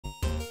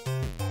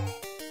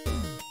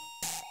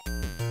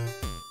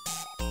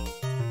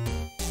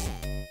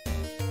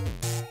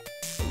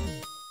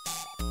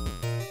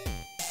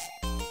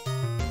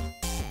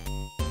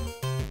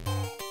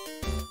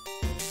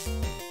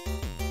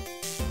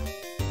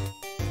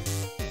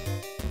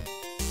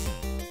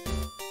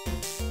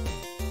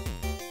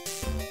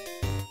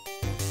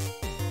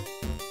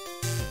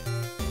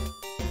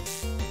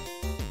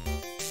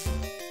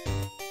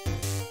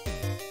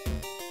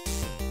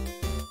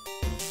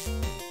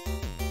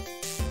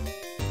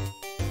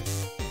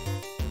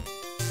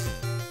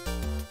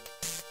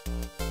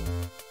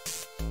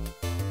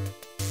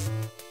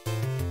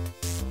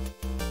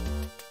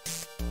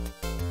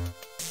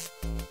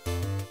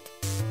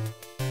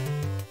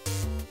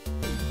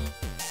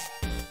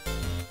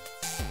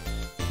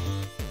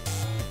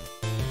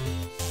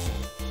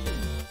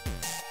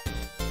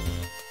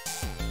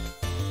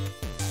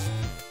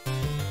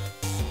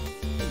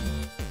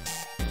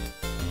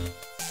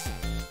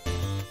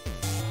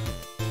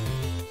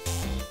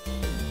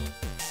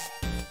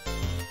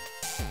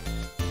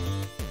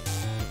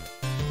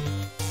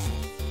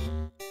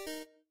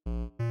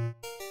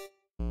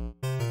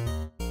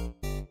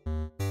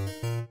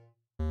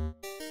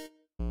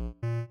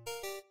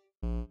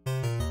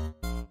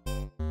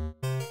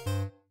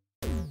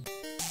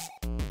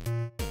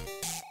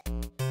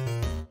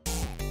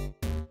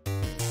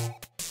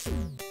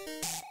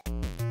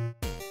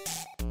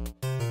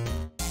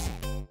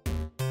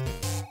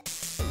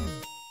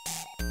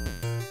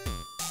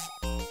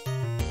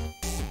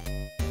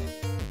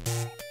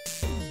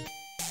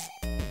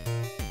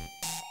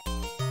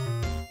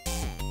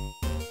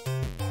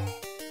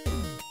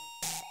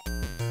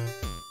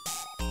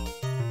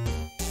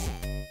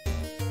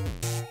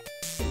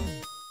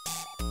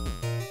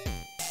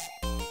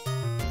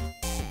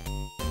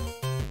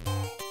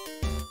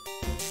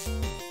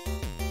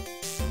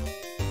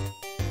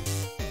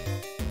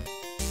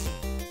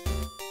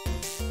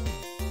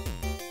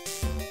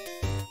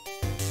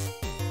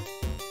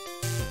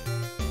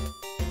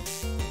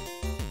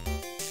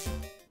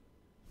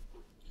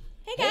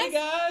Hey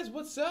guys,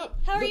 what's up?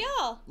 How are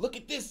y'all? Look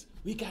at this.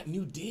 We got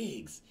new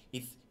digs.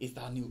 It's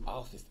our new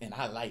office, and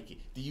I like it.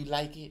 Do you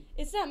like it?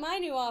 It's not my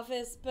new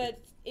office, but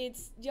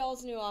it's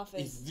y'all's new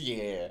office.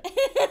 Yeah.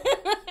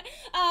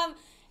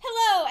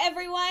 Hello,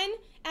 everyone.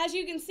 As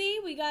you can see,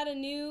 we got a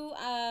new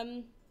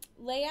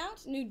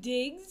layout, new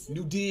digs.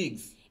 New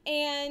digs.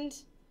 And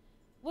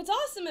what's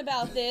awesome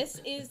about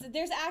this is that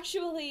there's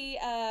actually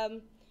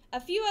a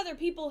few other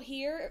people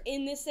here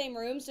in this same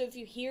room, so if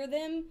you hear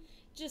them,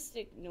 just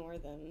ignore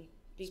them.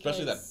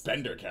 Especially that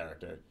Bender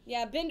character.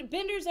 Yeah,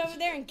 Bender's over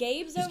there and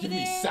Gabe's over there. He's giving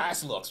me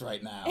sass looks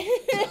right now.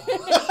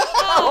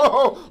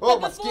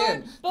 My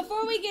skin.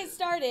 Before we get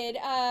started,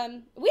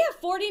 we have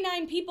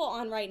 49 people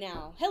on right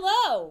now.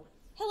 Hello.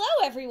 Hello,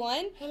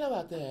 everyone. Hello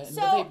out there in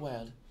the vape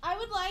world. I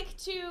would like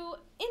to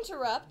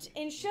interrupt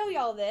and show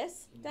y'all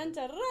this. Dun,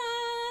 dun, dun.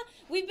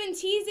 We've been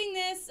teasing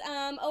this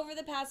over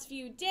the past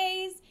few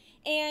days,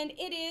 and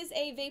it is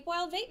a Vape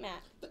Wild vape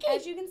mat.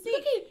 As you can see,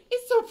 look at it.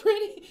 It's so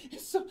pretty.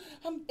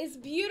 It's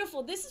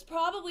beautiful. This is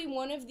probably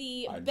one of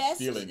the I'm best.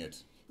 stealing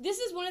it. This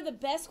is one of the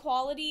best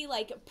quality,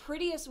 like,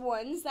 prettiest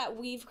ones that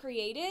we've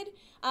created.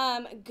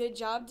 Good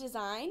job,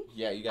 design.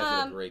 Yeah, you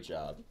guys did a great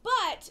job.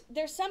 But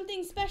there's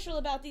something special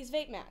about these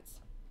vape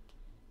mats.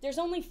 There's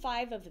only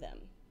 5 of them.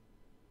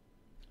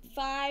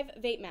 5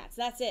 vape mats.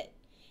 That's it.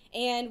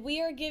 And we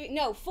are giving...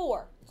 No,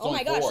 4. Oh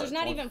my gosh, there's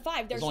not even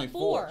 5. There's only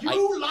 4.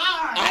 You lied!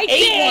 I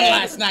ate one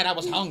last night. I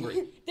was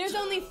hungry. There's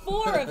only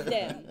 4 of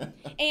them.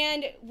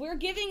 And we're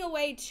giving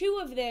away 2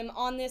 of them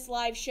on this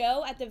live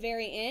show at the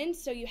very end.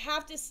 So you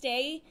have to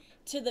stay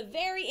to the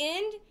very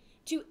end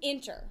to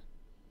enter.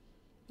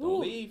 Don't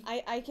leave.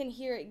 I can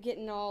hear it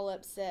getting all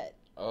upset.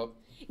 Oh.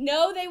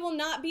 No, they will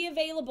not be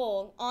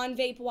available on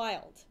Vape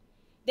Wild.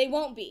 They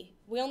won't be.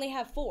 We only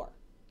have 4.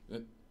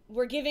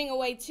 We're giving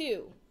away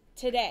 2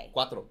 today.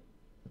 4.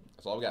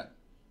 That's all we got.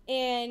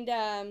 And,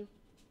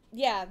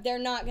 yeah, they're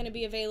not going to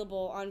be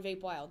available on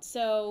Vape Wild.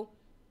 So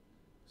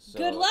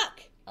good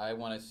luck. I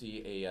want to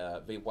see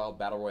a Vape Wild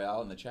Battle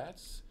Royale in the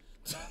chats.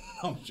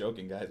 I'm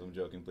joking, guys. I'm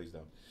joking. Please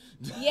don't.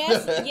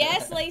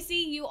 Yes, Lacey,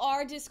 you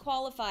are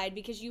disqualified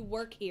because you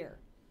work here.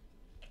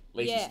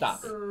 Lacey, yes.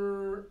 Stop it.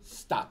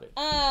 Stop it.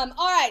 All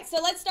right, so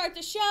let's start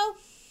the show.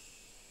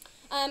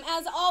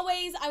 As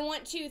always, I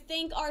want to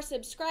thank our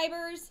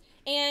subscribers.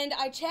 And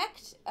I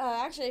checked,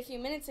 actually a few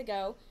minutes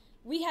ago,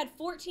 we had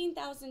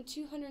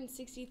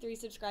 14,263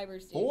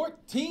 subscribers.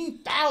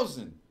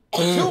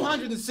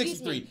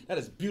 14,263. That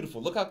is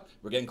beautiful. Look how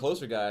we're getting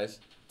closer,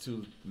 guys,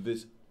 to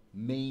this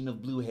mane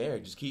of blue hair.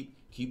 Just keep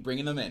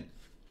bringing them in.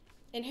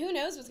 And who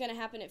knows what's going to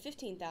happen at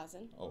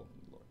 15,000? Oh,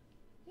 Lord.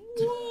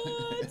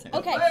 What?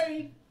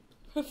 Okay.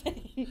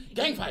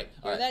 Gang fight.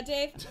 Hear that,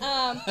 Dave?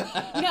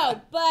 No,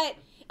 but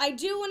I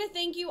do want to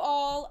thank you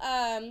all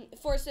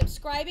for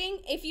subscribing.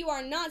 If you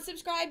are not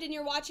subscribed and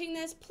you're watching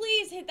this,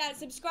 please hit that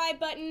subscribe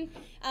button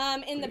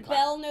and the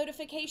bell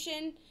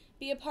notification.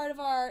 Be a part of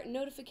our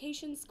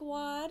notification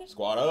squad.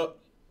 Squad up.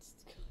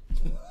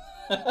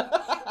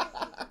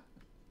 I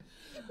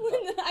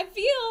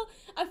feel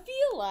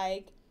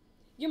like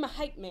you're my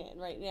hype man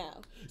right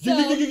now. So,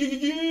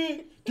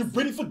 Get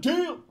ready for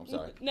deal. I'm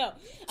sorry. No.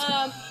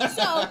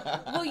 So,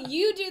 will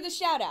you do the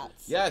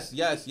shout-outs? Yes.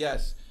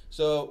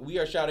 So we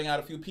are shouting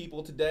out a few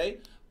people today.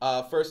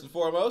 First and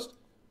foremost,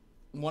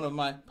 one of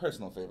my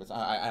personal favorites.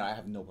 I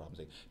have no problem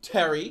saying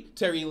Terry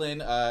Lynn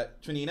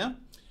Trinina.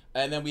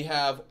 And then we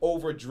have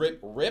Overdrip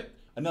Rip,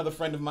 another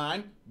friend of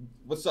mine.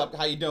 What's up?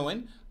 How you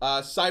doing?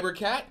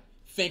 Cybercat,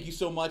 thank you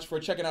so much for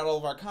checking out all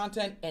of our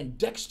content. And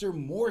Dexter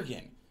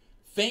Morgan,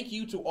 thank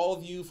you to all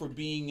of you for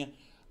being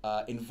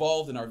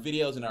involved in our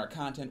videos and our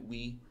content.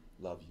 We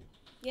love you.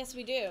 Yes,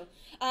 we do.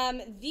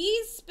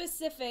 These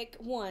specific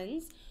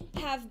ones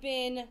have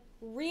been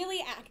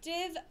really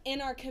active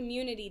in our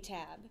community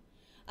tab.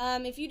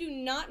 If you do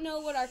not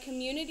know what our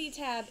community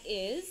tab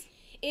is,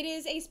 it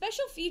is a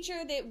special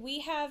feature that we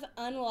have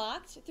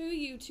unlocked through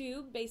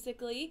YouTube,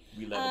 basically.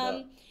 We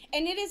leveled up.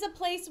 And it is a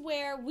place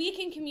where we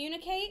can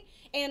communicate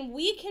and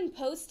we can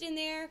post in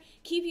there,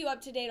 keep you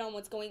up to date on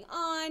what's going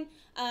on,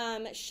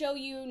 show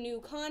you new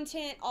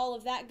content, all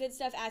of that good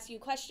stuff, ask you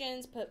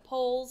questions, put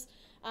polls.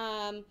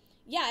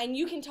 Yeah, and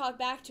you can talk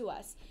back to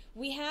us.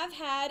 We have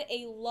had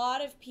a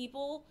lot of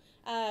people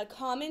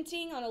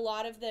commenting on a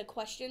lot of the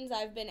questions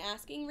I've been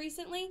asking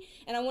recently,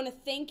 and I want to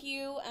thank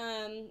you.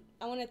 I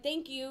want to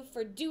thank you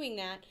for doing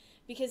that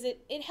because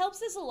it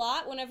helps us a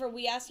lot whenever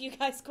we ask you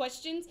guys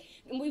questions,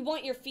 and we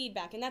want your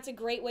feedback, and that's a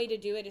great way to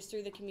do it is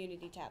through the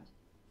community tab.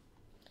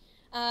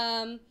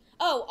 Oh,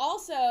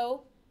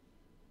 also,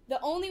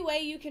 the only way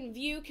you can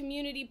view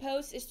community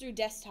posts is through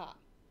desktop.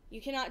 You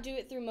cannot do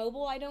it through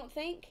mobile, I don't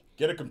think.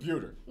 Get a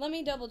computer. Let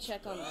me double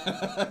check on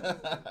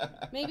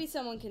that. Maybe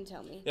someone can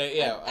tell me.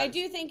 Yeah. I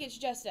do think it's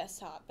just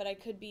desktop, but I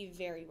could be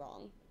very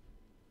wrong.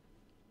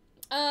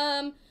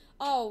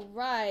 All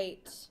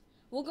right.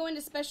 We'll go into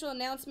special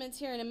announcements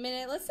here in a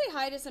minute. Let's say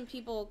hi to some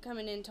people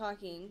coming in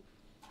talking.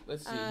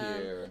 Let's see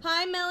here.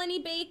 Hi,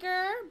 Melanie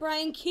Baker.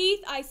 Brian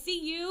Keith, I see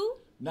you.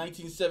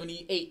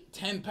 1978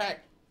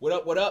 10-pack.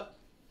 What up?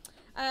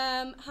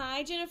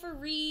 Hi, Jennifer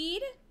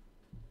Reed.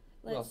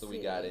 What else do we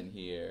got in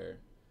here?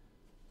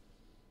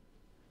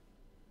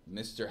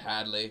 Mr.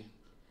 Hadley.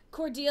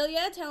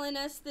 Cordelia telling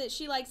us that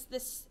she likes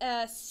this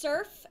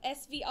surf,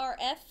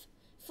 SVRF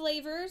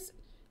flavors.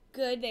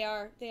 Good, they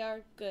are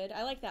good.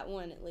 I like that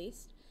one at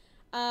least.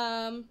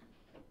 Dun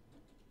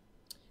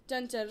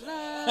dun dun.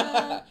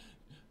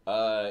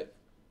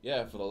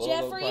 Yeah, for the low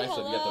Jeffrey, price,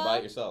 so you have to buy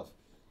it yourself.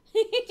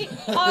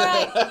 All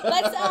right,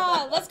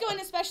 let's go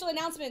into special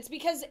announcements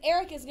because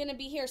Eric is going to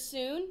be here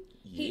soon.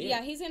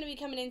 Yeah, he's going to be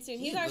coming in soon.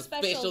 He's the our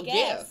special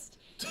guest.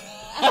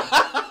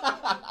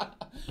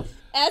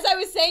 As I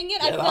was saying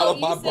it, I felt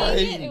you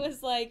saying it. It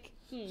was like,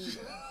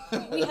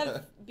 we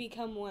have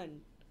become one.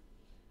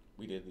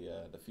 We did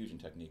the fusion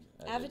technique.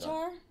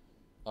 Avatar?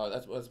 Oh,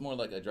 that's more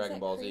like a Dragon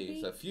Ball creepy? Z.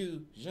 It's a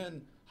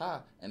fusion,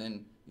 and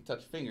then you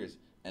touch fingers,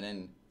 and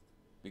then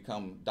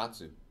become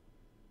Datsu.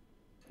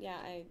 Yeah,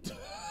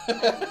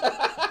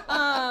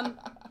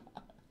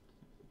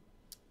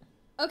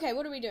 Okay,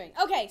 what are we doing?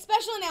 Okay,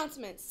 special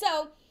announcements.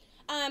 So,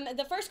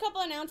 the first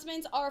couple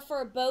announcements are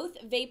for both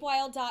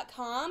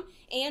vapewild.com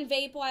and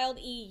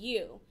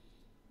vapewild.eu.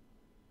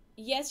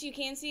 Yes, you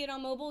can see it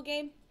on mobile,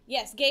 Gabe?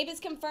 Yes, Gabe is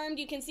confirmed.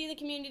 You can see the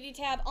community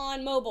tab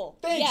on mobile.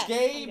 Thanks,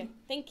 Gabe. Okay,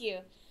 thank you.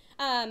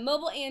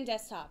 Mobile and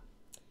desktop.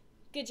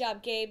 Good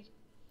job, Gabe.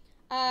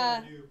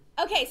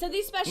 Okay, so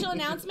these special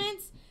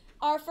announcements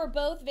are for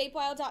both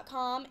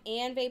vapewild.com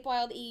and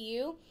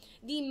vapewild.eu.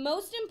 The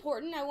most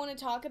important I want to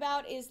talk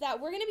about is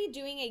that we're going to be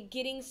doing a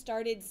Getting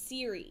Started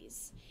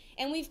series.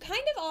 And we've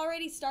kind of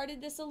already started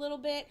this a little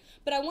bit,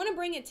 but I want to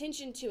bring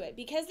attention to it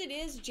because it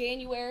is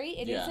January.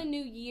 It is a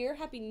new year.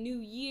 Happy New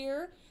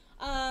Year.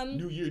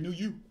 New year, new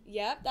you.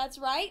 Yep, that's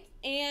right.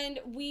 And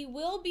we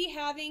will be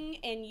having,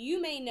 and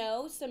you may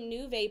know, some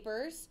new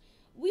vapors.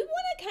 We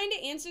want to kind of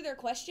answer their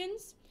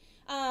questions.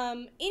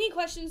 Any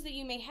questions that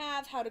you may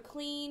have, how to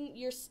clean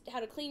your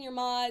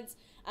mods,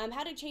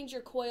 how to change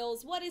your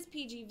coils, what is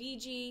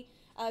PGVG?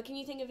 Can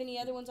you think of any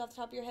other ones off the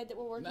top of your head that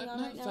we're working on right now?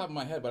 Not off the top of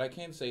my head, but I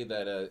can say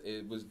that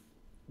it was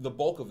the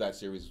bulk of that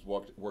series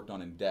worked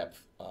on in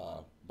depth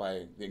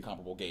by the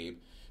incomparable Gabe.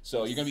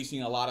 So you're going to be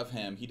seeing a lot of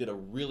him. He did a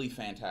really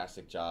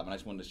fantastic job, and I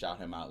just wanted to shout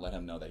him out, let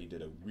him know that he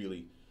did a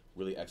really,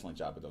 really excellent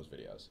job with those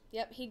videos.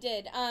 Yep, he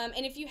did.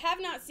 And if you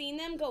have not seen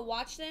them, go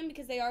watch them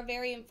because they are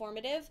very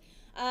informative.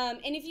 And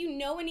if you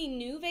know any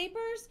new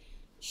vapors,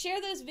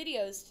 share those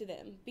videos to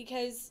them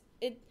because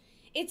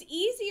it's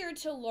easier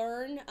to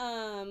learn.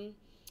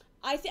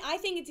 I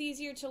think it's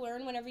easier to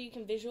learn whenever you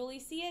can visually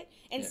see it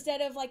instead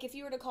of like if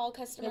you were to call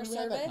customer service.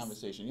 Had that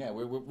conversation. Yeah,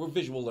 we're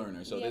visual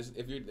learners. So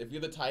if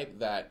you're the type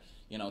that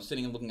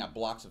sitting and looking at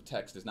blocks of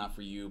text is not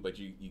for you, but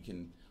you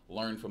can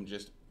learn from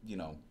just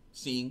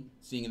seeing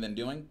and then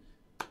doing.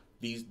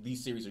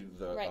 These series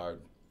are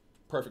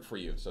perfect for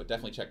you. So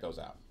definitely check those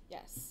out.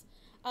 Yes.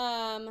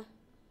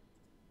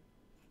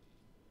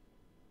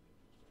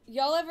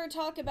 Y'all ever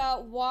talk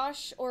about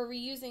wash or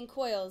reusing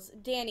coils?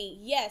 Danny,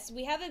 yes,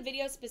 we have a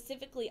video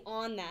specifically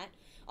on that,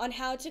 on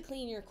how to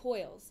clean your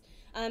coils.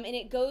 And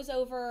it goes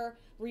over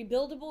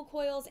rebuildable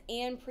coils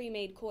and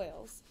pre-made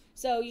coils.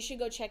 So you should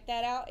go check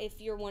that out if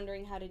you're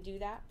wondering how to do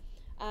that.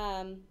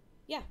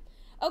 Yeah.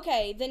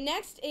 Okay, the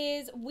next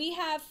is we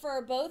have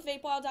for both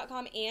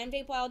vapewild.com and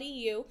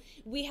vapewild.eu,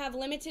 we have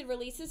limited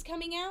releases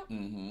coming out,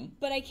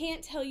 but I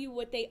can't tell you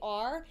what they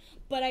are.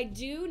 But I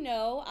do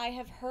know, I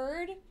have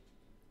heard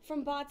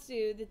from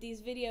Batsu that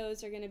these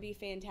videos are going to be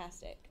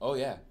fantastic. Oh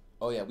yeah,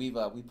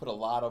 we put a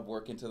lot of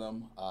work into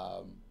them.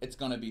 It's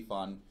going to be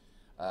fun.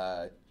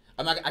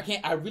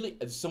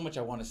 There's so much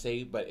I want to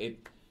say, but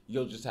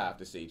you'll just have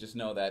to see. Just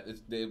know that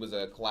it was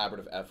a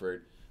collaborative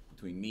effort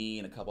between me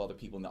and a couple other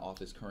people in the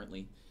office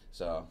currently.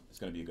 So it's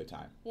going to be a good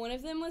time. One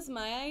of them was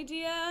my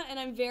idea, and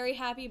I'm very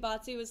happy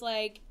Batsu was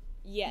like,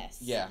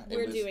 yes,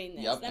 we're doing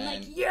this. Yep, and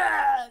I'm like,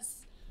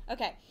 yes!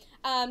 Okay,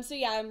 so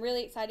yeah, I'm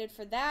really excited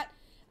for that.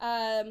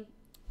 I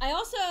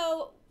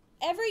also,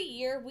 every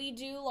year we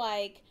do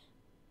like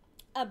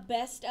a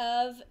best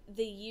of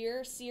the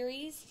year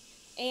series,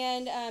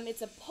 and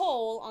it's a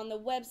poll on the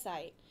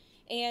website.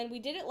 And we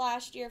did it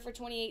last year for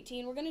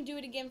 2018. We're going to do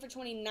it again for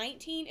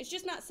 2019. It's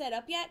just not set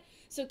up yet,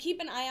 so keep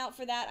an eye out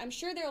for that. I'm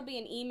sure there will be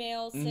an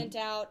email sent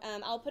out.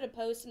 I'll put a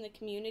post in the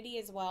community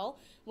as well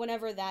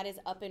whenever that is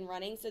up and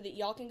running so that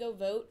y'all can go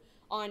vote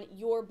on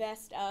your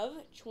best of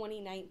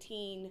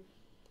 2019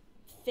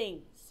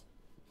 things.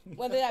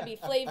 Whether that be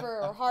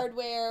flavor or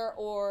hardware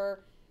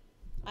or,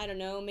 I don't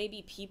know,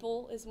 maybe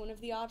people is one of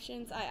the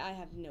options. I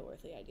have no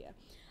earthly idea.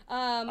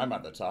 I'm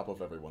at the top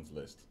of everyone's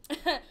list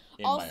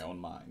in my own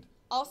mind.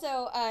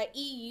 Also,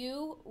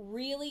 EU,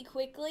 really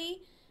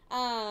quickly,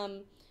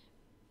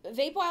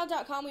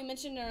 vapewild.com, we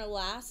mentioned in our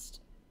last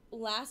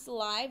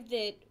live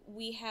that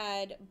we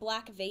had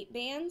black vape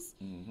bands.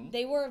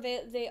 They are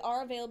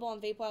available on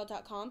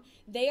vapewild.com.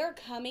 They are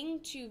coming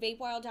to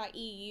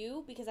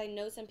vapewild.eu because I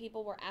know some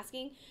people were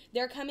asking.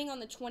 They're coming on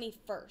the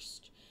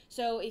 21st.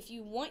 So if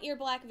you want your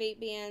black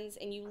vape bands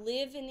and you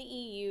live in the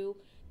EU,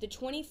 the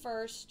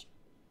 21st,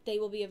 they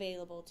will be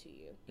available to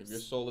you. If your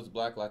soul is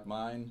black like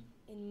mine,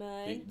 In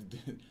mud.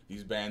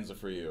 These bands are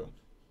for you.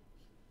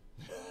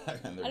 I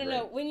don't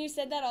know. When you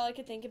said that, all I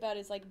could think about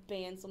is like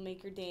bands will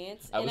make her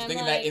dance. I was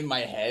thinking that in my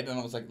head, and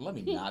I was like, let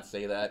me not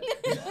say that.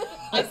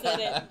 I said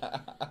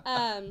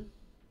it.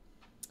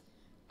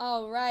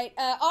 All right.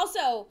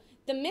 Also,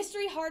 the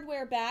mystery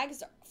hardware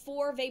bags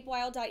for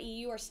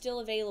vapewild.eu are still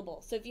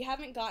available. So if you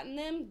haven't gotten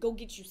them, go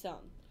get you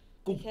some.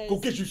 Go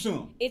get you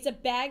some. It's a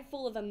bag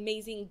full of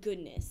amazing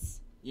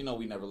goodness. You know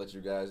we never let you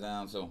guys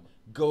down, so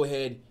go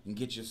ahead and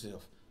get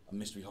yourself a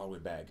mystery hardware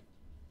bag.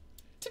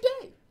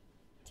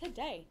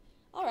 Today.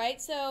 All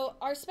right, so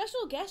our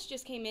special guest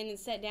just came in and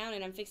sat down,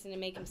 and I'm fixing to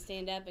make him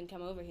stand up and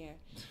come over here.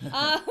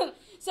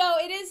 So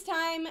it is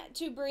time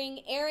to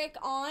bring Eric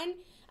on.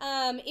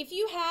 If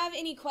you have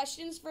any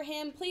questions for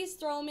him, please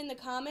throw them in the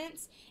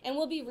comments, and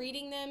we'll be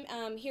reading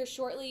them here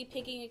shortly,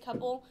 picking a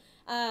couple.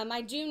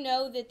 I do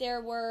know that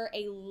there were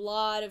a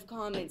lot of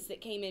comments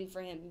that came in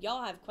for him.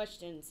 Y'all have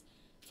questions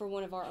for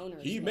one of our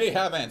owners. He may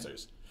have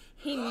answers.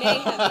 He may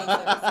have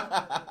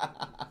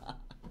answers.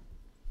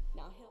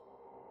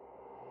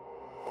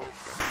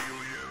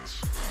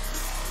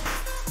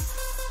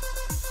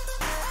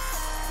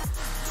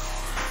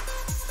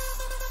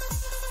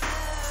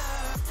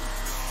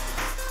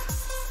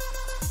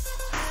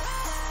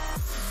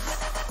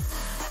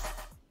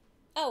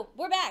 Oh,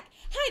 we're back.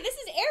 Hi, this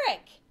is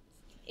Eric.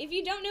 If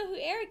you don't know who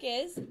Eric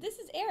is, this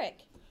is Eric.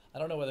 I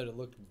don't know whether to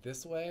look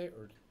this way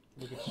or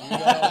look at you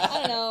guys. I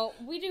don't know.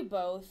 We do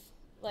both.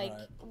 Like,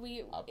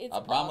 right. It's I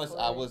promise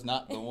awkward. I was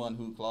not the one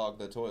who clogged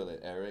the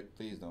toilet, Eric.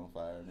 Please don't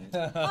fire me.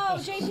 Oh,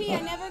 JP,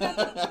 I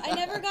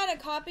never got a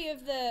copy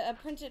of the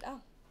printed. Oh,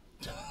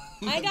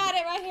 I got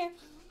it right here.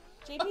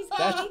 JP's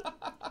got it.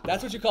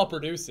 That's what you call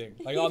producing,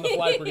 like on the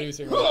fly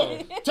producing.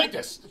 Right there. Take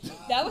this.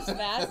 That was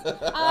fast.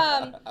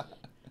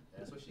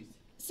 That's what she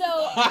said.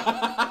 So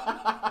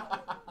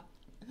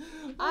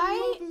I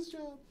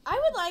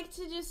would like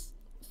to just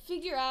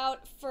figure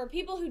out, for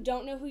people who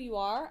don't know who you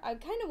are, I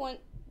kind of want.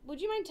 Would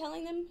you mind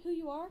telling them who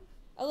you are?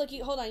 Oh, look,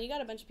 hold on. You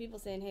got a bunch of people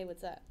saying, hey,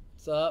 what's up?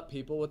 What's up,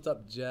 people? What's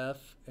up,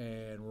 Jeff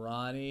and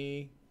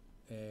Ronnie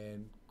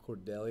and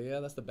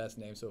Cordelia? That's the best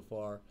name so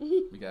far.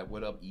 We got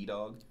what up,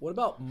 E-Dog? What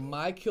about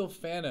My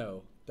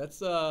Kilfano?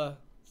 That's a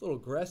little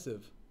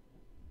aggressive.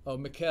 Oh,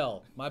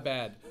 Mikkel. My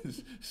bad.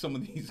 Some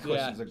of these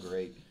questions are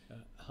great.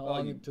 How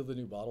long until the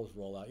new bottles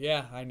roll out?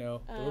 Yeah, I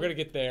know. We're going to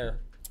get there.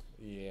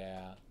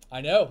 Yeah. I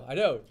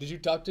know. Did you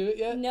talk to it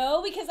yet?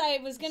 No, because I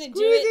was gonna do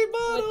Squeezy it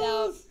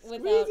bottles! without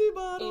Squeezy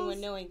bottles!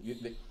 anyone knowing.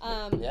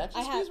 They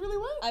actually squeeze really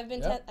well. I've been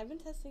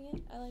testing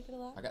it. I like it a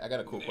lot. I got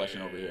a cool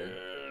question over here.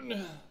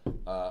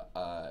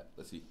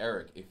 Let's see,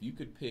 Eric. If you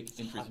could pick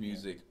entrance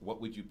music,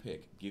 what would you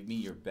pick? Give me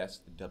your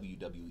best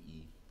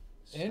WWE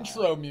style.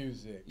 Intro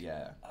music.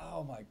 Yeah.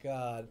 Oh my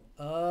god.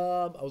 I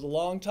was a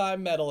long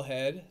time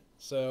metalhead,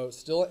 so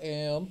still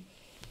am.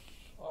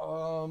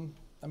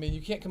 I mean,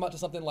 you can't come out to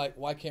something like,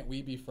 why can't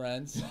we be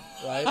friends,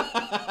 right?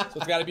 So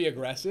it's got to be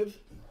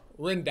aggressive.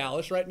 We're in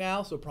Dallas right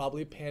now, so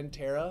probably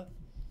Pantera.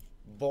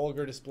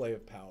 Vulgar display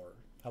of power.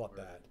 How about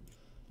that?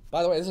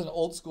 By the way, this is an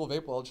old school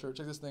Vape World shirt.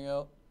 Check this thing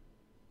out.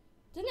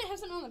 Didn't it have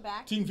something on the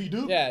back? Team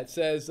V-Dude? Yeah, it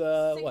says,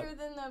 Sicker what?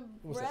 than the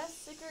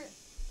breast? Sicker?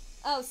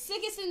 Oh,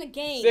 sickest in the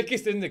game.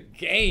 Sickest in the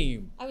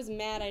game. I was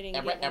mad I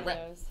didn't get one of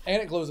those. And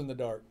it glows in the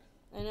dark.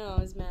 I know, I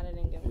was mad I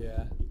didn't get one.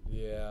 Yeah.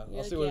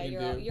 I'll see what we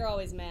can do. You're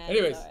always mad.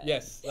 Anyways, right.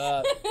 yes.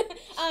 Yeah,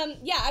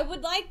 I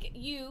would like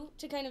you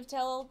to kind of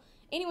tell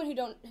anyone who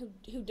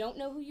don't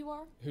know who you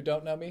are. Who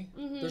don't know me?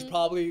 Mm-hmm. There's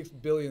probably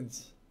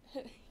billions.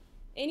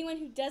 Anyone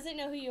who doesn't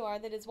know who you are,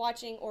 that is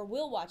watching or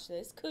will watch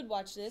this, could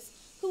watch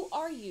this, who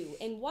are you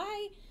and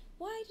why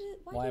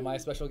am I a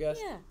special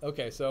guest? Yeah.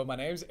 Okay, so my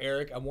name's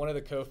Eric. I'm one of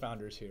the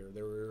co-founders here.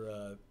 There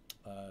were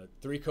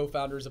 3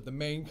 co-founders of the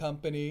main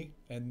company,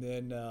 and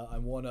then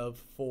I'm one of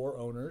 4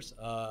 owners.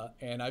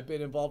 And I've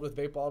been involved with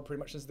Vape Wild pretty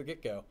much since the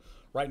get-go.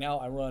 Right now,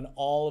 I run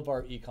all of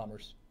our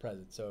e-commerce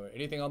presence. So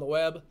anything on the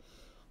web,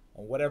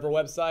 on whatever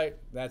website,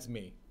 that's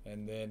me.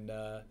 And then,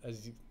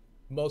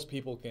 most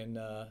people can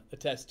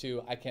attest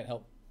to, I can't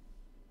help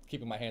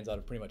keeping my hands out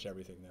of pretty much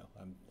everything, though.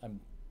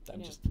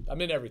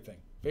 I'm in everything.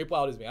 Vape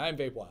Wild is me. I am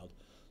Vape Wild.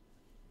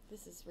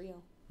 This is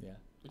real. Yeah.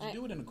 But you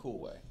do it in a cool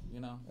way, you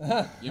know?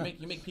 you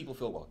make people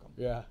feel welcome.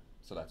 Yeah.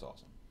 So that's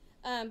awesome.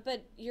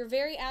 But you're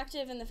very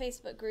active in the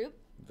Facebook group.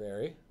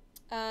 Very.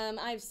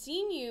 I've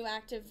seen you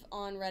active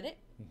on Reddit.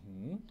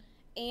 Mm-hmm.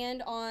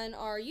 And on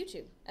our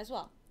YouTube as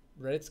well.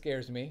 Reddit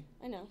scares me.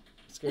 I know.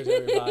 It scares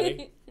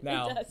everybody.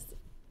 Now, it does.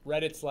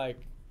 Reddit's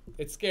like,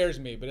 it scares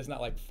me, but it's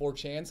not like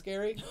 4chan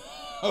scary.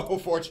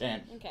 Oh,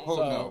 4chan. Okay. Oh,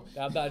 So no.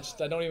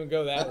 I don't even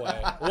go that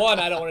way. One,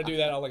 I don't want to do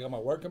that on my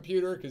work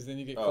computer because then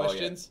you get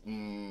questions.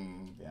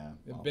 Yeah.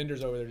 The Well.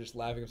 Bender's over there just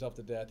laughing himself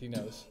to death. He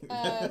knows.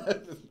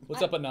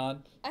 What's I- up,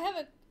 Anon? I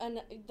have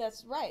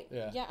that's right.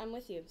 Yeah. I'm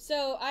with you.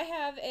 So I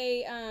have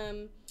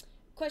a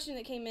question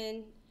that came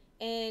in,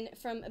 and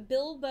from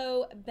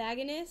Bilbo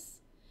Baganis.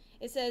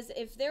 It says,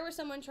 if there was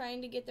someone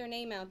trying to get their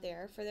name out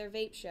there for their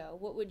vape show,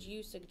 what would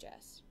you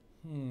suggest?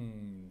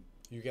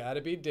 You got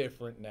to be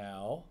different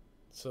now.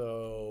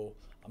 So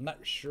I'm not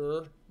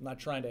sure. I'm not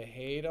trying to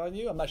hate on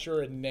you. I'm not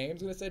sure a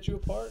name's going to set you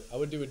apart. I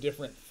would do a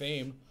different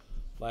theme.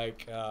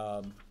 Like,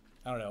 I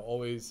don't know,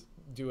 always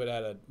do it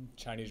at a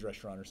Chinese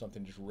restaurant or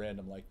something just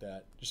random like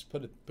that. Just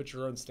put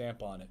your own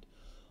stamp on it.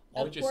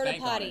 A porta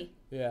potty.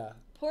 Yeah.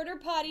 Porta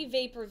potty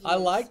vape reviews. I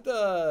like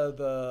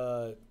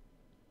the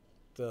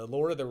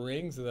Lord of the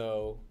Rings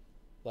though,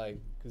 like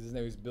because his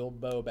name is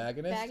Bilbo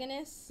Baggins.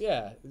 Baggins.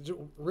 Yeah,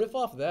 riff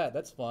off that.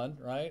 That's fun,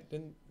 right?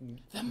 Then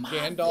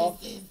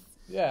Gandalf.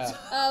 Yeah.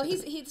 Oh,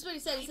 that's what he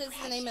said. He says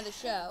it's the name of the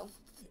show.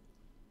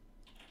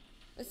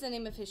 It's the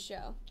name of his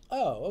show.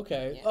 Oh,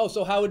 okay. Yeah. Oh,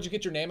 so how would you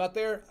get your name out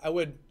there? I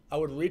would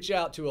reach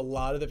out to a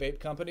lot of the vape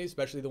companies,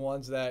 especially the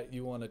ones that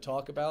you want to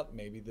talk about,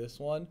 maybe this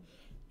one,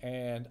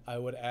 and I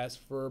would ask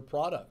for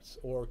products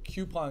or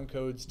coupon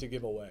codes to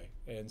give away.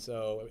 And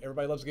so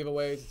everybody loves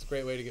giveaways. It's a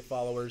great way to get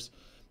followers.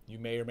 You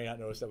may or may not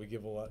notice that we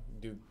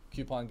do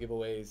coupon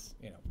giveaways,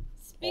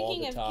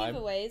 Speaking of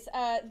giveaways,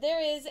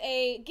 there is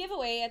a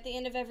giveaway at the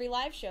end of every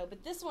live show,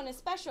 but this one is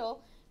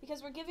special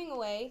because we're giving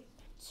away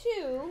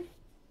 2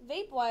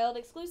 Vape Wild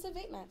exclusive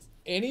vape mats.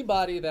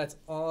 Anybody that's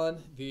on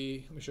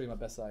the, let me show you my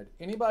best side.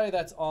 Anybody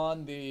that's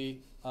on the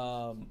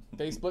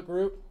Facebook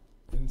group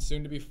and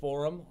soon to be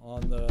forum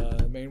on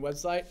the main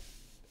website,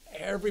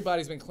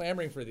 everybody's been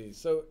clamoring for these.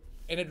 So,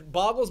 and it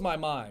boggles my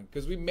mind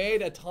because we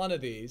made a ton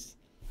of these.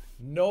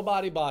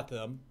 Nobody bought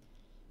them.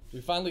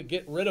 We finally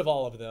get rid of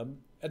all of them.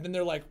 And then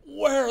they're like,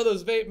 where are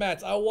those vape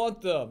mats? I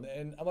want them.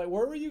 And I'm like,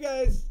 where were you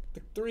guys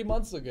 3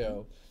 months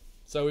ago?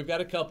 So we've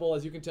got a couple.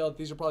 As you can tell,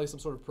 these are probably some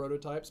sort of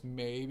prototypes,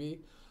 maybe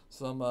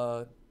some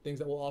things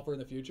that we'll offer in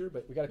the future.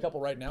 But we got a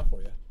couple right now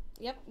for you.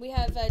 Yep, we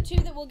have 2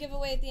 that we'll give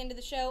away at the end of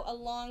the show,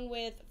 along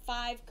with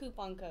 5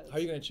 coupon codes. How are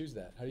you going to choose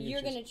that?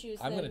 You're going to choose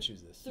them. I'm going to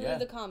choose this. Through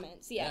the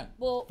comments, yeah.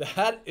 Well,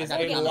 that is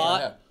a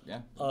lot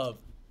Yeah. of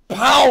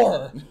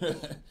power.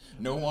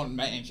 No one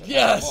man should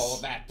Yes. have all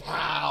that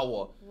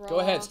power. Go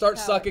ahead, start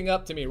power. sucking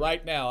up to me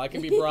right now. I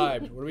can be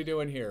bribed. What are we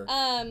doing here?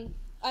 I'm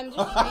just.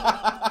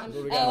 got?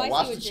 I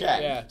Watch see the what you're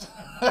chat.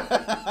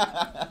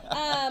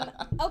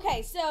 doing.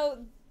 Okay, so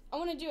I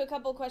want to do a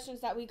couple questions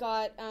that we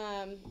got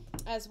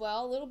as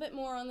well, a little bit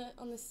more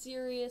on the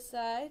serious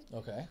side.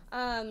 Okay.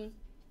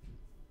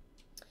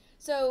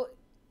 So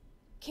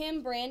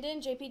Kim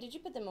Brandon, JP, did you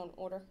put them on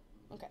order?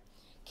 Okay.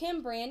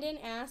 Kim Brandon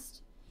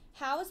asked,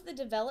 how is the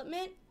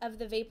development of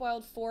the Vape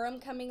Wild forum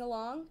coming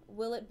along?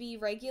 Will it be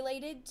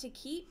regulated to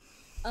keep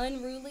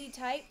unruly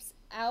types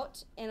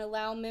out and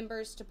allow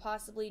members to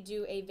possibly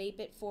do a vape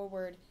it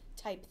forward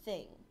type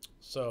thing?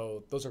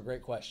 So those are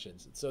great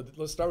questions. So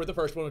let's start with the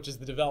first one, which is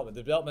the development.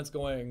 The development's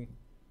going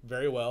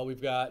very well.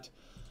 We've got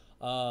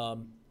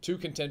 2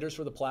 contenders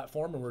for the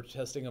platform, and we're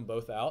testing them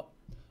both out.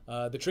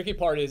 The tricky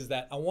part is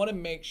that I want to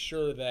make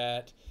sure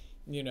that,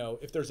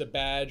 if there's a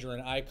badge or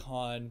an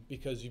icon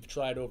because you've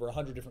tried over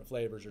 100 different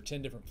flavors or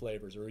 10 different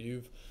flavors, or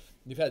you've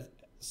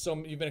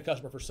been a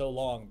customer for so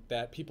long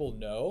that people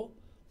know.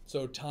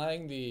 So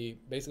tying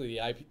basically the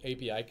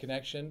API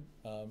connection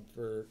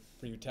for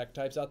you tech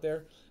types out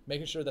there,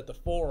 making sure that the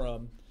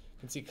forum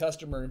can see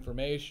customer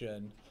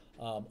information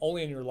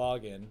only in your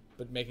login,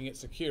 but making it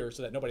secure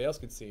so that nobody else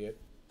can see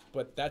it.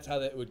 But that's how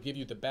that would give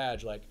you the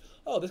badge, like,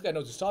 oh, this guy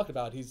knows what he's talking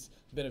about. He's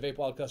been a Vape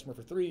Wild customer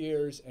for 3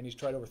 years, and he's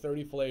tried over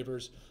 30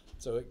 flavors.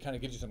 So it kind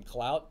of gives you some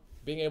clout.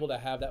 Being able to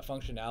have that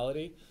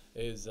functionality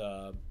is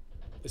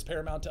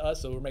paramount to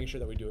us, so we're making sure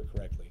that we do it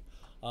correctly.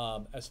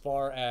 As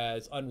far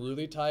as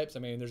unruly types, I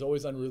mean, there's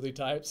always unruly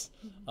types.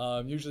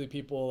 Usually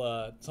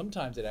people,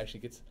 sometimes it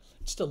actually gets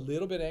just a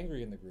little bit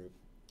angry in the group.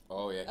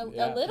 Oh, yeah.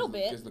 A little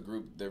bit. Because the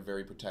group, they're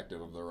very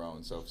protective of their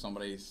own. So if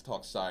somebody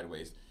talks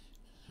sideways,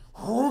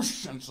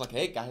 whoosh, and it's like,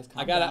 hey, guys,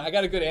 calm down. I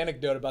got a good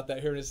anecdote about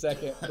that here in a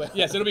second. But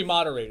yes, it'll be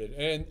moderated.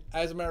 And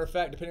as a matter of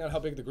fact, depending on how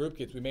big the group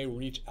gets, we may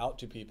reach out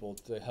to people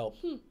to help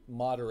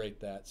moderate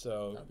that.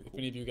 So if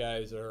any of you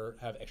guys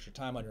have extra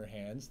time on your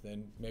hands,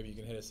 then maybe you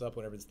can hit us up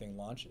whenever this thing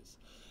launches.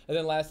 And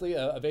then lastly,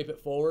 a Vape It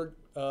Forward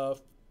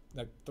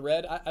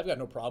thread. I've got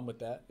no problem with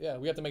that. Yeah,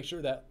 we have to make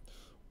sure that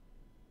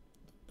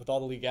with all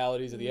the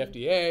legalities of the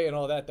FDA and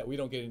all that we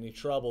don't get in any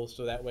trouble,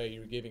 so that way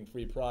you're giving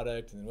free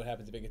product, and then what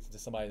happens if it gets to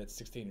somebody that's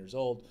 16 years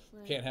old?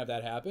 Right. Can't have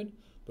that happen,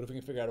 but if we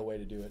can figure out a way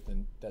to do it,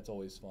 then that's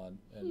always fun.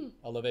 And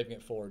I love vaping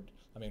it forward.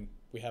 I mean,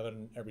 we have it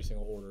in every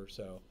single order,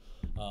 so.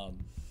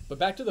 But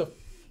back to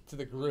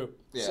the group.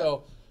 Yeah.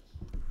 So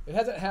it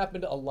hasn't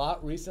happened a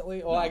lot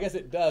recently. Well, no. I guess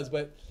it does,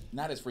 but.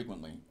 Not as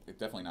frequently.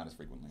 Definitely not as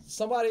frequently.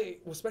 Somebody,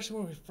 especially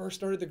when we first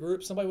started the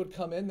group, somebody would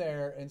come in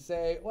there and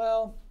say,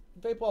 well,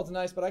 Vape Wild's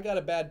nice, but I got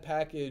a bad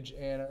package,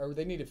 or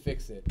they need to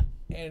fix it.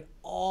 And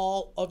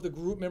all of the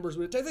group members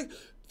would say,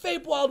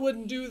 Vape Wild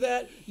wouldn't do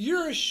that.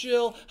 You're a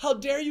shill. How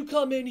dare you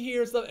come in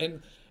here?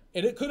 And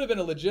it could have been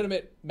a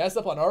legitimate mess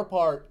up on our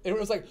part. And it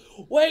was like,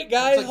 wait,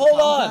 guys, like,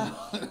 hold on.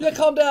 Yeah,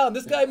 calm down.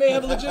 This guy may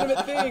have a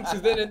legitimate thing.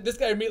 Because then this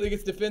guy immediately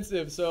gets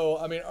defensive. So,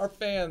 I mean, our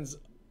fans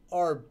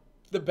are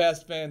the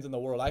best fans in the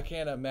world. I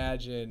can't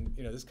imagine,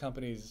 this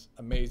company's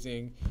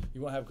amazing.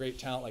 You won't have great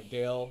talent like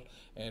Dale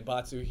and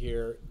Batsu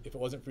here if it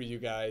wasn't for you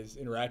guys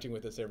interacting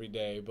with us every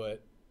day.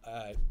 But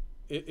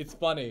it's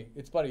funny.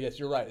 It's funny. Yes,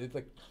 you're right. It's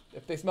like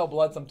if they smell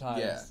blood sometimes,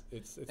 Yeah.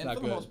 it's and not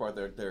for good. the most part,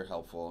 they're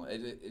helpful.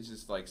 It's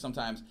just like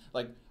sometimes,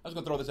 like I was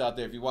gonna throw this out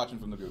there. If you're watching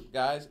from the group,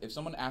 guys, if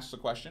someone asks a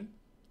question,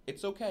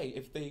 it's okay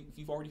if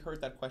you've already heard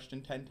that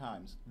question 10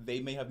 times. They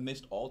may have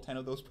missed all 10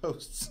 of those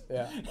posts.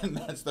 Yeah. And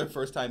that's their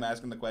first time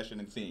asking the question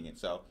and seeing it.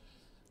 So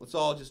let's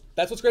all just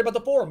That's what's great about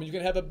the forum. You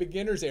can have a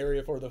beginners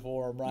area for the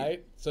forum, right?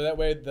 Yeah. So that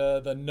way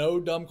the no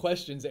dumb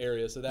questions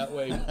area. So that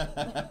way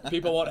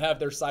people won't have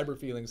their cyber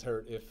feelings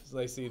hurt if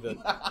they see the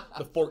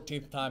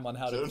 14th time on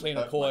how to clean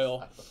a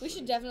coil. We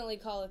should definitely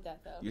call it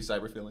that, though. your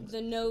cyber feelings.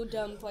 The no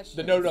dumb questions.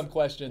 The no dumb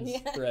questions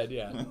Yeah. thread,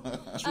 yeah.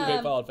 True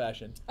vape followed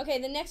fashion. Okay,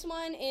 the next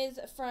one is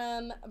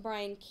from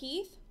Brian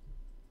Keith,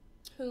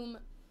 whom,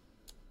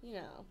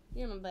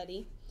 you're my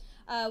buddy.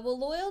 Will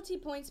loyalty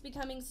points be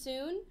coming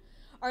soon?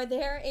 Are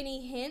there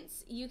any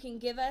hints you can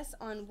give us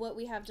on what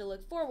we have to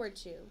look forward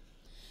to?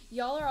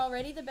 Y'all are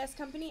already the best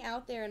company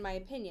out there, in my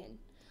opinion.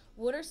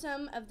 What are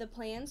some of the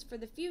plans for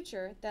the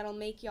future that'll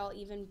make y'all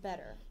even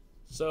better?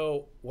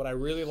 So what I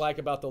really like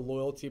about the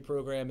loyalty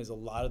program is a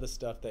lot of the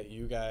stuff that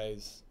you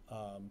guys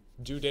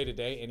do day to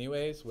day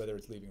anyways, whether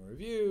it's leaving a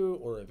review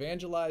or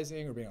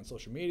evangelizing or being on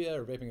social media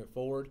or vaping it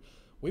forward.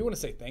 We want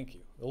to say thank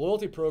you. The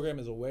loyalty program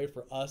is a way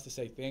for us to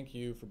say thank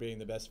you for being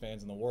the best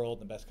fans in the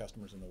world and the best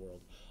customers in the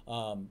world.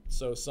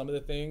 So some of the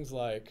things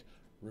like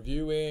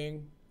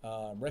reviewing,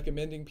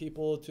 recommending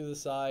people to the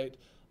site,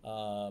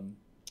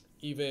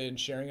 even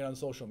sharing it on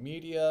social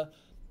media.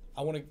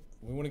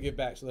 We want to give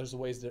back, so there's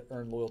ways to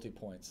earn loyalty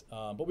points.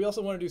 But we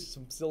also want to do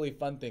some silly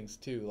fun things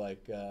too,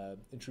 like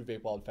in true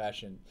vape wild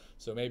fashion.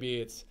 So maybe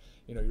it's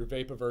your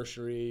vape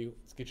anniversary,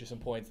 let's get you some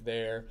points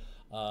there.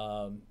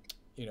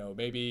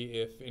 Maybe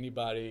if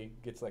anybody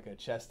gets like a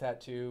chest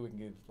tattoo, we can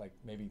give like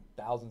maybe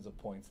thousands of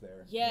points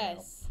there.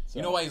 Yes.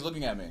 You know why he's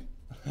looking at me?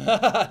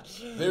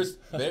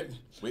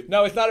 Wait.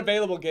 No, it's not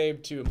available,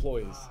 Gabe, to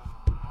employees.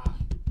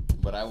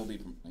 But I will be.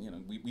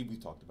 We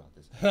talked about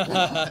this.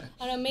 I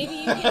don't know.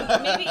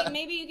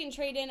 Maybe you can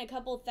trade in a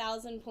couple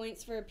thousand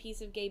points for a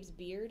piece of Gabe's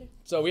beard.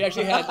 So we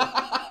actually had.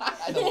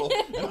 And a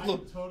little,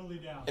 Totally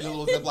down. and a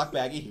little Ziploc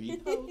baggie.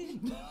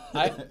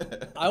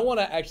 I want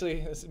to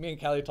actually. Me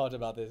and Callie talked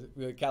about this.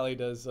 Callie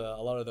does a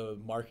lot of the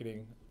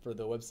marketing for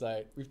the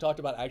website. We've talked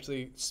about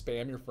actually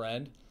spam your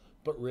friend,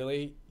 but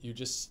really you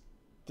just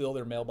fill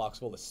their mailbox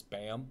full of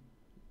spam.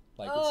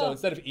 So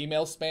instead of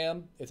email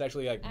spam, it's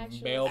actually like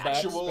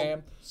mailbag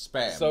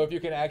spam. So if you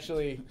can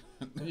actually,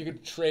 you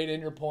could trade in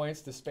your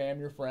points to spam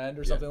your friend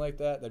or something like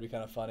that. That'd be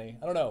kind of funny.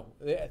 I don't know.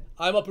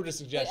 I'm up for just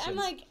suggestions. I'm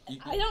like,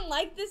 I don't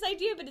like this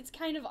idea, but it's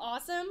kind of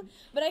awesome.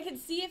 But I could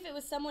see if it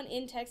was someone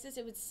in Texas,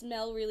 it would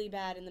smell really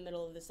bad in the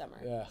middle of the summer.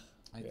 Yeah.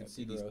 I can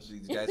see these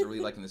guys are really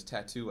liking this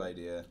tattoo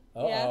idea.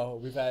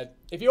 We've had.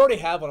 If you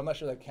already have one, I'm not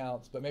sure that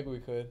counts, but maybe we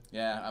could.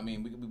 Yeah, I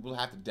mean, we'll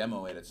have to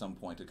demo it at some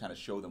point to kind of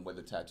show them what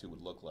the tattoo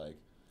would look like.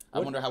 I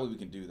wonder how we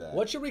can do that.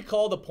 What should we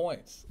call the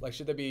points? Like,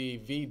 should they be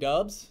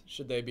V-dubs?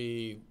 Should they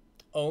be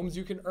ohms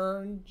you can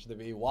earn? Should they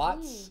be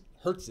watts?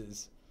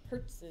 Hertzes?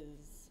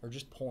 Or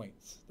just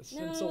points? That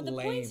seems so the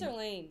lame. points are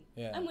lame.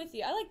 Yeah. I'm with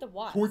you. I like the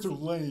watts. Points are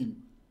lame.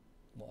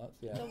 Watts,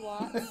 yeah. The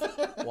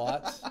watts.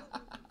 Watts?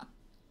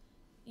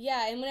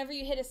 Yeah, and whenever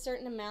you hit a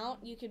certain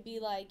amount, you could be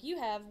like, you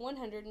have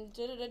 100 and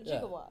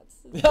gigawatts.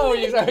 Oh,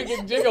 you start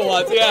getting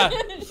gigawatts, yeah.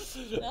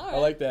 All right. I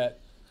like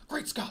that.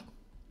 Great Scott.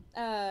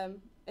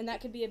 And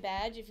that could be a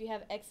badge. If you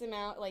have X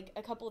amount, like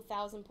a couple of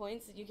thousand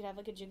points, you could have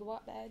like a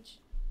gigawatt badge.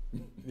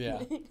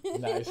 Yeah,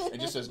 nice.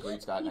 It just says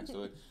Great Scott next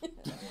to it.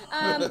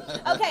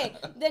 Okay,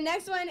 the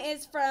next one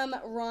is from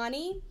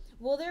Ronnie.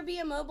 Will there be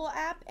a mobile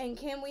app, and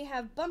can we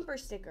have bumper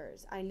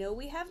stickers? I know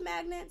we have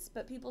magnets,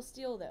 but people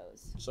steal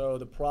those. So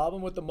the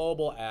problem with the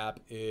mobile app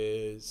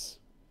is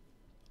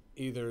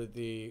either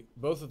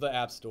both of the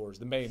app stores,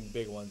 the main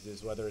big ones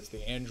is whether it's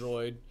the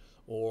Android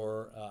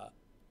or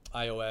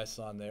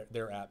iOS on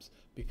their apps.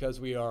 Because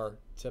we are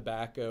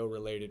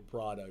tobacco-related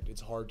product, it's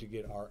hard to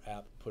get our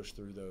app pushed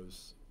through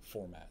those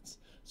formats.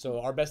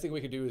 So our best thing we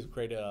could do is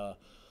create a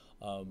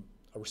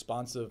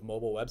responsive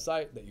mobile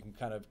website that you can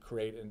kind of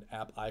create an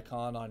app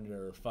icon on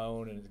your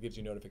phone and it gives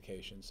you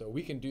notifications. So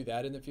we can do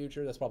that in the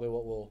future. That's probably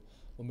what we'll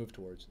move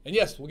towards. And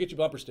yes, we'll get you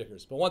bumper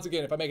stickers. But once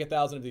again, if I make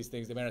 1,000 of these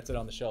things, they may not sit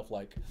on the shelf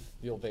like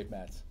the old vape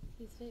mats.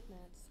 These vape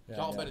mats. Yeah,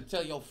 Y'all better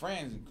tell your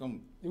friends and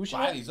come We should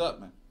buy have- these up,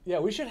 man. Yeah,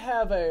 we should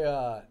have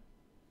a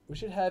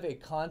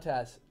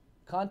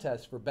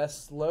contest for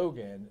best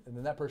slogan, and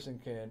then that person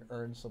can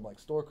earn some like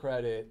store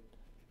credit,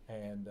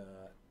 and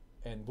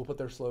we'll put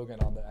their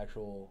slogan on the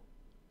actual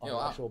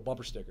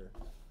bumper sticker.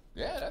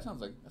 Yeah, that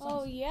sounds like.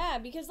 Oh, yeah,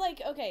 because,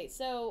 like, okay,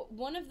 so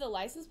one of the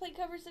license plate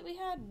covers that we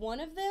had,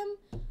 one of them,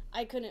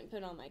 I couldn't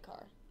put on my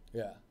car.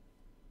 Yeah.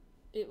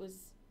 It was...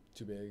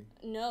 Too big.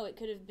 No, it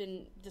could have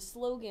been the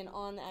slogan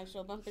on the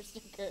actual bumper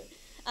sticker.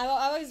 I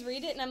always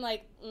read it, and I'm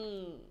like,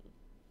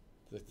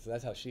 So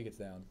that's how she gets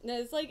down. No,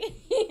 it's like,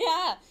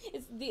 yeah.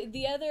 It's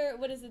the other,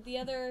 what is it, the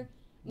other...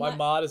 My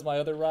mod is my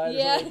other ride?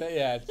 Yeah. Or something like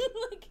that? Yeah.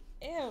 like,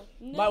 ew,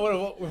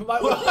 no.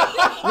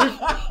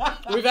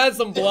 We've had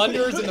some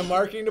blunders in the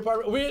marketing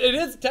department. It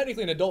is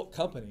technically an adult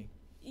company.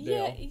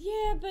 Yeah, Dale.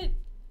 yeah, but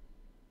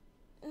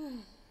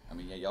I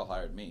mean, yeah, y'all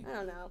hired me. I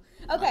don't know.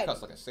 I Okay.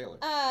 cuss like a sailor.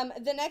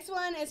 The next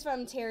one is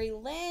from Terry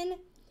Lynn.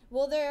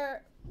 Will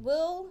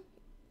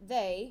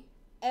they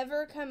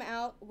ever come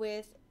out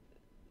with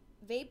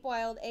Vape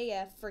Wild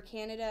AF for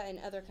Canada and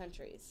other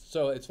countries?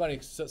 So it's funny.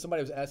 So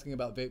somebody was asking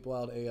about Vape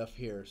Wild AF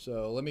here.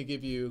 So let me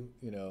give you,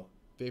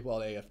 Vape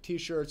Wild AF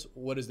T-shirts.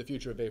 What is the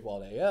future of Vape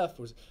Wild AF?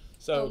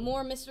 So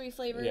more mystery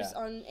flavors yeah.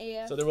 on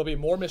AF. So there will be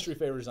more mystery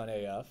flavors on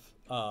AF.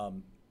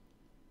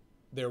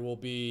 There will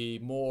be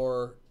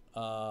more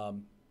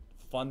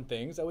fun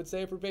things, I would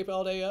say, for Vape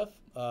Wild AF.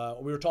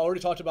 We already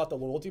talked about the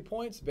loyalty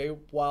points. Vape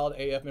Wild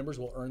AF members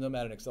will earn them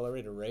at an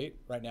accelerated rate.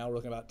 Right now, we're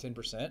looking at about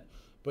 10%.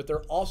 But there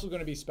are also going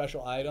to be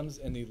special items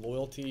in the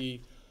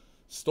loyalty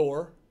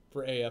store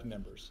for AF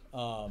members.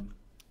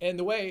 And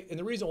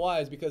the reason why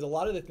is because a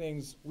lot of the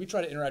things we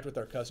try to interact with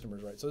our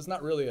customers, right? So it's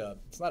not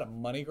a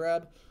money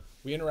grab.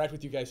 We interact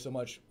with you guys so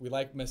much. We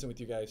like messing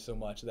with you guys so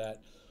much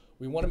that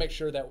we want to make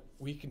sure that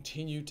we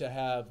continue to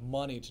have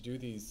money to do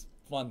these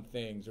fun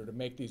things or to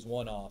make these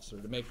one-offs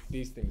or to make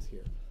these things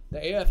here.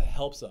 The AF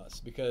helps us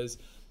because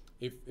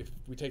if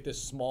we take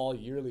this small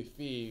yearly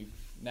fee,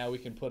 now we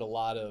can put a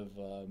lot of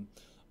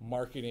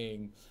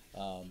marketing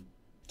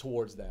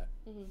towards that.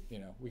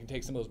 Mm-hmm. We can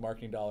take some of those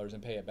marketing dollars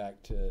and pay it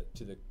back to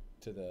the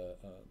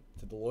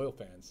loyal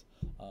fans.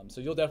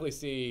 So you'll definitely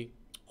see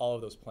all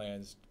of those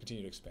plans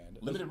continue to expand.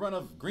 Limited run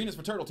of Green is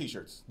for Turtle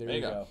T-shirts. There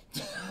you go.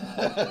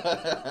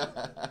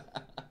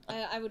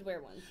 I would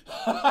wear one.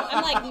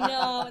 I'm like,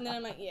 no, and then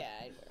I'm like, yeah,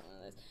 I'd wear one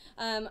of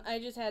those. I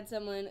just had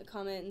someone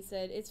comment and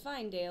said, "It's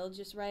fine, Dale.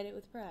 Just ride it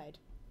with pride."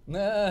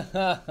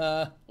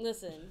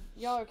 Listen,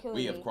 y'all are killing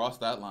me. We have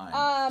crossed that line.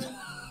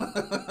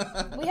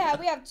 We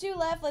have two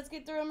left. Let's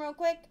get through them real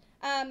quick.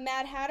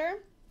 Mad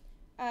Hatter.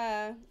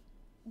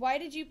 Why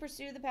did you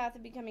pursue the path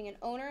of becoming an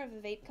owner of a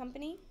vape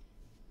company?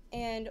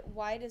 And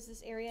why does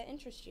this area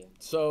interest you?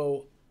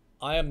 So,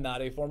 I am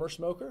not a former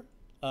smoker.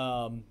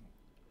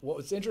 What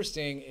was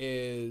interesting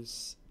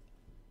is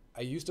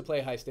I used to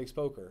play high stakes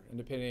poker,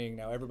 and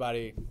now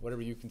everybody,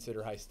 whatever you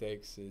consider high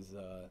stakes is,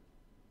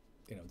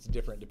 it's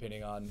different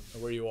depending on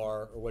where you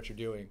are or what you're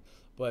doing.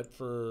 But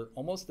for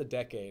almost a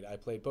decade, I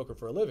played poker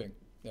for a living.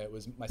 It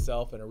was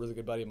myself and a really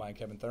good buddy of mine,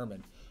 Kevin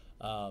Thurman.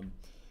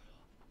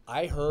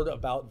 I heard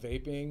about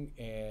vaping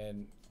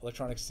and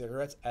electronic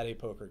cigarettes at a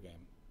poker game.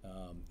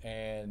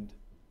 And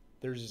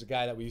there's just a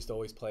guy that we used to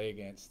always play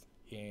against,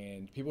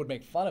 and people would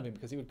make fun of him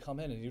because he would come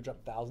in and he would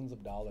drop thousands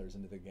of dollars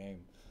into the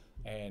game.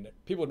 And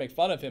people would make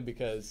fun of him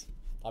because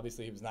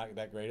obviously he was not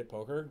that great at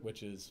poker,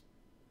 which is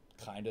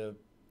kind of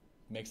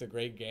makes a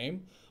great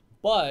game.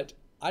 But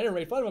I never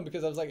made fun of him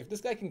because I was like, if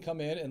this guy can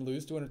come in and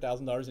lose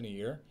 $200,000 in a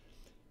year,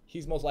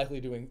 he's most likely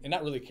doing, and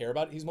not really care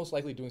about it, he's most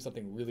likely doing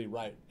something really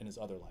right in his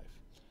other life.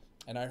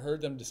 And I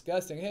heard them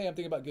discussing, hey, I'm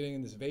thinking about getting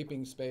in this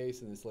vaping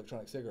space and this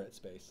electronic cigarette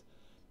space.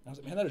 And I was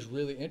like, man, that is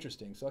really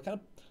interesting. So I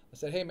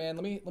said, hey, man,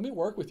 let me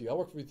work with you. I'll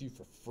work with you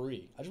for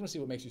free. I just want to see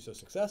what makes you so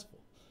successful.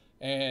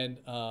 And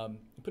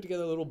put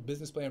together a little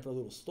business plan for a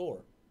little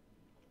store.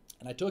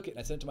 And I took it and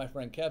I sent it to my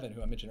friend Kevin,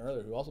 who I mentioned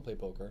earlier, who also played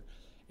poker.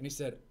 And he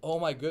said, oh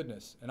my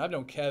goodness. And I've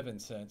known Kevin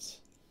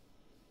since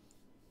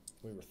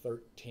we were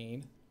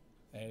 13.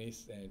 And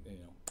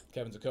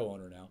Kevin's a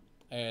co-owner now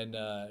and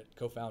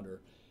co-founder.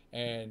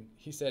 And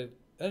he said,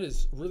 that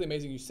is really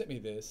amazing you sent me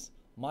this.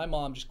 My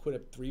mom just quit a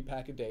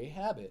 3-pack-a-day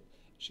habit.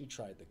 She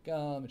tried the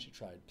gum, and she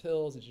tried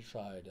pills, and she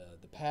tried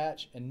the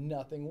patch, and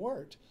nothing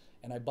worked.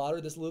 And I bought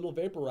her this little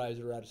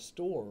vaporizer at a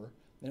store,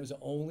 and it was the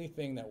only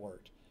thing that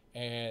worked.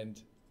 And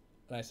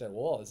I said,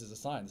 well, this is a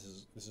sign.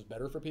 This is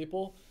better for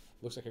people.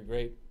 Looks like a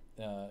great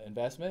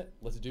investment.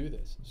 Let's do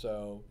this.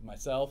 So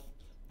myself,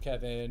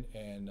 Kevin,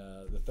 and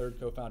the third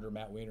co-founder,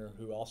 Matt Weiner,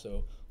 who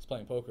also was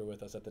playing poker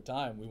with us at the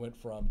time, we went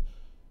from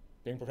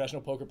being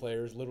professional poker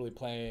players, literally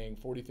playing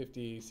 40,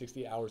 50,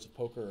 60 hours of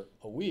poker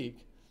a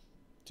week,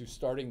 to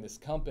starting this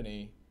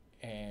company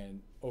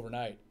and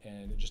overnight.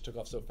 And it just took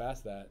off so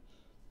fast that,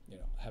 I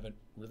haven't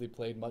really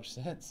played much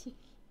since.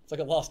 It's like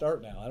a lost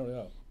art now. I don't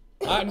know.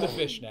 I'm the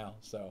fish now,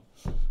 so.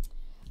 You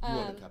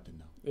are the captain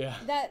now. Yeah.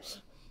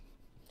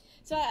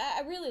 So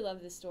I really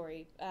love this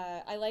story.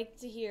 I like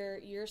to hear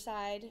your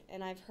side,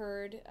 and I've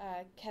heard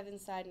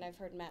Kevin's side, and I've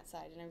heard Matt's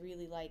side, and I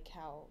really like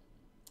how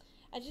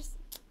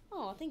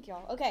oh, thank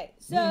y'all. Okay,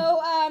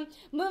 so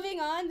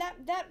moving on,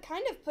 that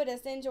kind of put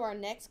us into our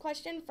next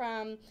question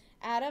from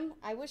Adam.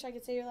 I wish I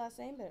could say your last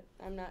name, but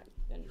I'm not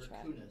going to try.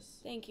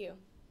 Kunis. Thank you.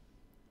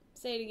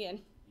 Say it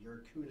again.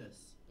 You're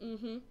Kunis.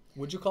 Mm-hmm.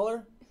 What'd you call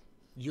her?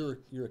 You're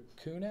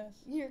Kunis?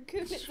 You're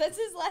Kunis. That's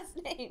his last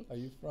name. Are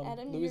you from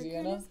Adam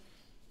Louisiana?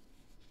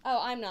 Oh,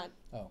 I'm not.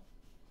 Oh.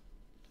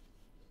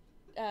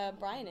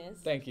 Brian is.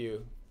 Thank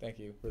you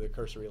for the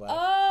cursory laugh.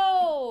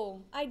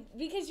 Oh,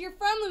 because you're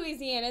from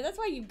Louisiana. That's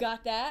why you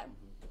got that.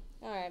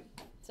 All right.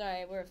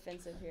 Sorry, we're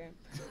offensive here.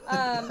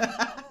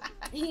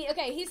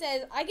 He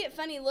says, I get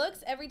funny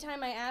looks every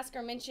time I ask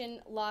or mention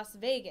Las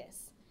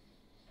Vegas.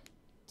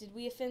 Did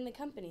we offend the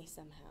company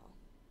somehow?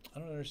 I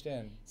don't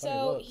understand.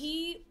 So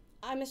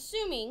I'm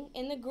assuming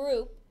in the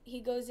group, he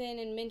goes in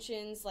and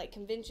mentions like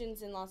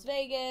conventions in Las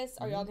Vegas.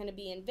 Are y'all going to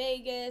be in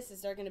Vegas?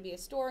 Is there going to be a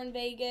store in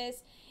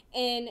Vegas?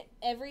 And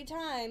every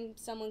time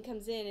someone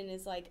comes in and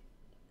is like,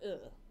 ugh.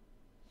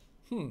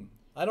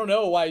 I don't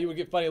know why you would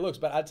get funny looks,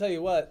 but I tell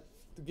you what,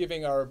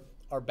 giving our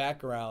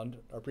background,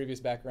 our previous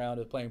background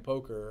of playing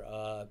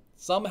poker,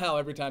 somehow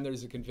every time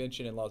there's a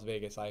convention in Las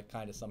Vegas, I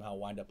kind of somehow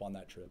wind up on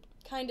that trip.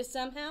 Kind of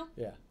somehow?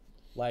 Yeah.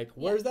 Like,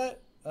 where's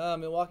that?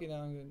 Milwaukee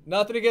now.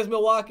 Nothing against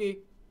Milwaukee.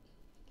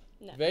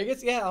 No.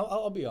 Vegas? Yeah,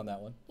 I'll be on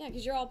that one. Yeah,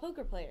 because you're all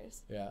poker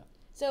players. Yeah.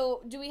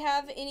 So do we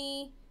have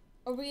any...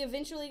 Are we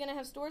eventually going to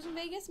have stores in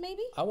Vegas,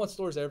 maybe? I want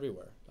stores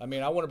everywhere. I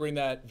mean, I want to bring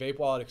that vape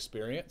wallet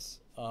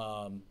experience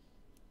to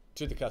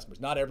the customers.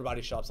 Not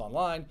everybody shops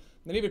online.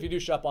 And even if you do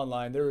shop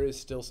online, there is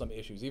still some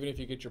issues. Even if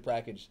you get your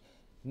package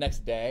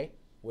next day,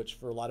 which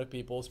for a lot of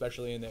people,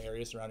 especially in the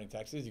area surrounding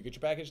Texas, you get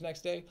your package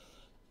next day.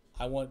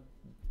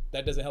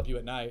 That doesn't help you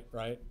at night,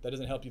 right? That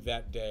doesn't help you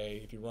that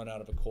day if you run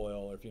out of a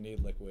coil or if you need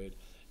liquid.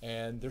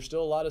 And there's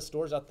still a lot of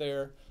stores out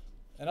there,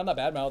 and I'm not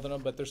bad-mouthing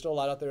them, but there's still a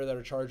lot out there that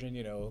are charging,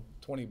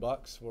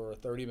 $20 for a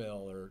 30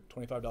 mil or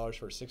 $25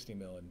 for a 60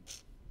 mil.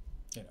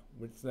 And,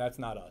 that's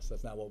not us.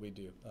 That's not what we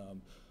do.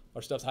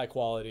 Our stuff's high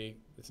quality.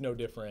 It's no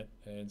different,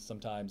 and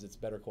sometimes it's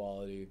better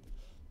quality.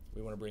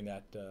 We want to bring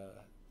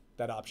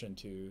that option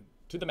to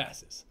the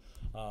masses.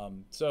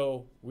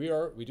 So we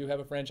do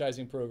have a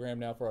franchising program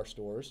now for our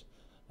stores.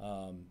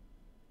 I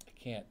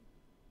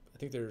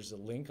think there's a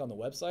link on the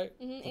website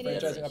for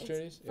franchising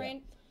opportunities.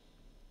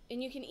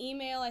 And you can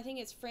email, I think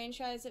it's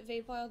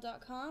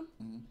franchise@vapewild.com.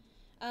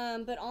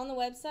 But on the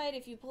website,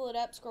 if you pull it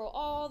up, scroll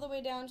all the way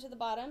down to the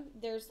bottom,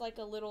 there's like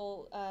a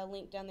little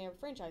link down there,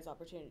 franchise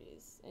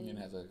opportunities. And it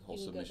has a whole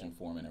submission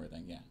form and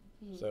everything, yeah.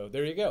 So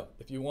there you go.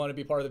 If you want to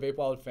be part of the Vape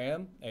Wild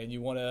fam and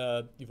you've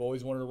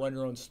always wanted to run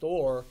your own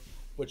store,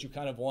 but you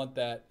kind of want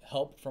that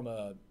help from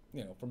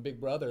from Big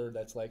Brother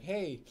that's like,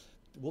 hey,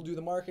 we'll do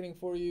the marketing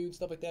for you and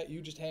stuff like that.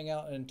 You just hang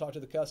out and talk to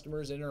the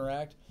customers and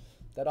interact.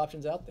 That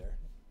option's out there.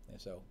 And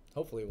so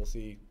hopefully we'll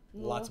see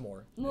lots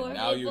more. More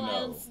now Vape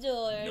Wild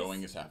stores.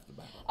 Knowing is half the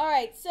battle. All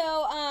right,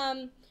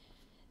 so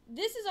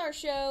this is our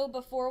show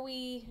before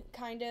we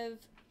kind of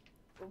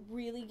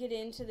really get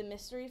into the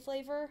mystery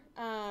flavor.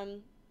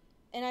 And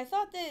I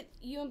thought that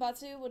you and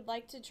Batsu would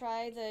like to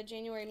try the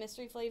January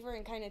mystery flavor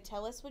and kind of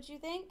tell us what you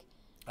think.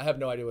 I have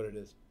no idea what it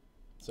is,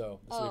 so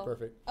this will be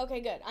perfect. Okay,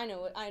 good. I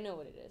know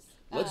what it is.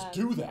 Let's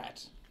do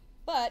that.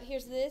 But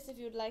here's this, if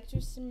you would like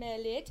to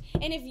smell it.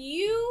 And if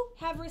you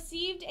have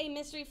received a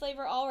mystery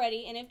flavor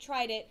already and have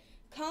tried it,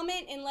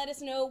 comment and let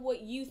us know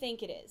what you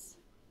think it is.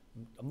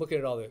 I'm looking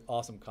at all the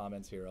awesome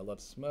comments here. I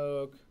love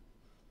smoke.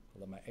 I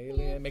love my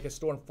alien. Make a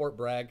store in Fort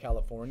Bragg,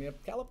 California.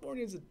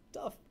 California is a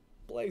tough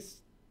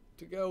place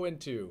to go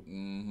into.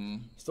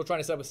 Still trying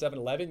to set up a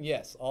 7-Eleven?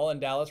 Yes. All in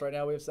Dallas right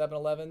now we have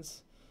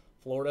 7-Elevens.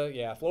 Florida,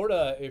 yeah.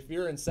 Florida, if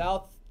you're in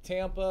South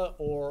Tampa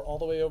or all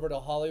the way over to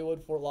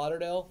Hollywood, Fort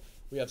Lauderdale,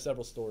 we have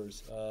several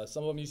stores.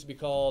 Some of them used to be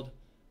called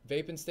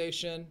Vaping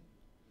Station,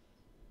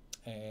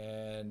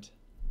 and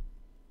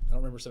I don't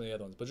remember some of the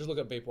other ones, but just look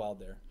up Vape Wild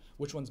there.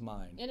 Which one's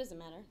mine? It doesn't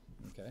matter.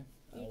 Okay.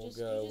 I will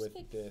go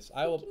with this.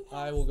 I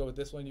will go with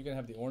this one. You can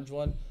have the orange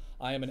one.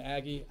 I am an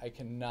Aggie. I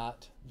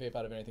cannot vape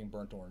out of anything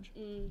burnt orange.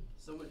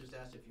 Someone just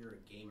asked if you're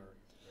a gamer,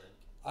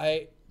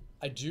 Eric.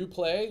 I do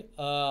play.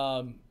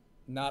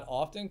 Not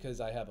often because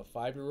I have a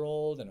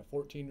 5-year-old and a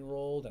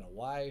 14-year-old and a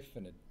wife,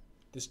 and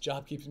this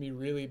job keeps me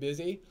really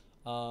busy.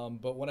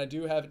 But when I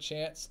do have a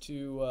chance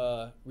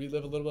to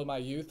relive a little bit of my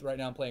youth, right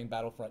now I'm playing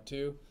Battlefront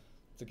 2.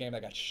 It's a game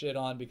that got shit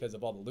on because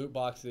of all the loot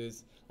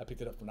boxes. I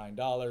picked it up for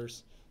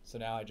 $9, so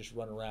now I just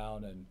run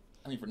around and...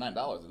 I mean, for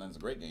 $9, and then it's a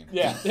great game.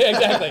 Yeah,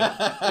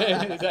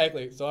 exactly.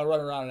 Exactly. So I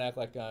run around and act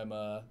like I'm,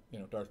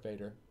 Darth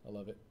Vader. I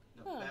love it.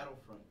 No,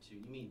 Battlefront 2.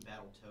 You mean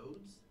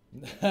Battletoads?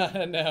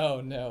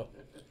 No.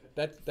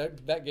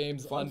 That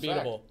game's Fun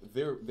unbeatable. Fact,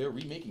 they're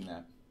remaking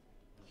that.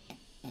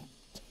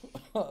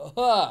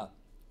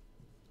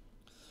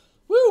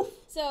 Woo!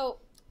 So,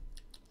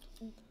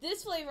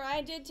 this flavor,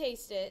 I did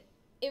taste it.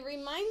 It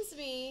reminds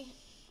me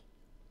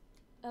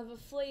of a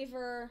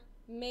flavor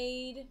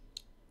made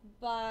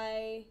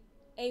by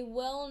a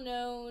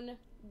well-known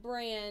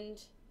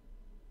brand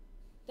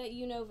that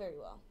you know very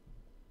well.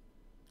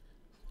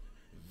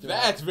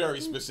 That's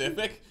very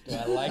specific. Do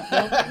I like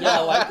them? Do I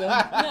like them?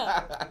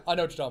 No. I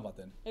know what you're talking about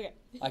then. Okay.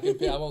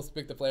 I won't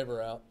speak the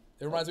flavor out.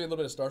 It reminds me a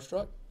little bit of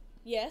Starstruck.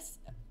 Yes.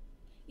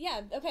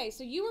 Yeah, okay,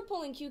 so you were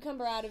pulling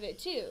cucumber out of it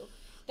too.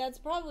 That's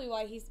probably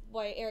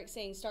why Eric's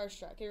saying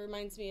Starstruck. It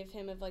reminds me of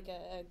him of like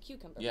a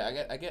cucumber.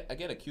 Yeah, I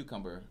get a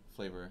cucumber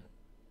flavor.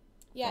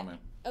 Yeah. From it.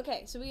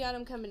 Okay, so we got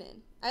them coming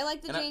in. I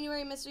like the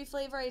January mystery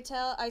flavor. I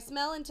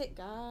smell and taste.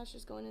 Gosh,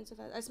 it's going in so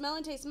fast. I smell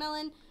and taste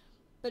melon,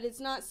 but it's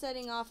not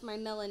setting off my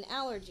melon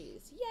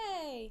allergies.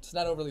 Yay! It's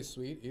not overly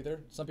sweet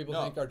either. Some people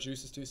think our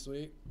juice is too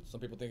sweet. Some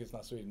people think it's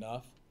not sweet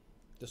enough.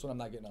 This one I'm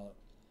not getting all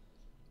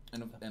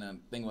of. And the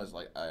thing was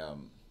like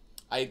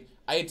I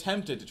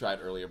attempted to try it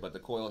earlier, but the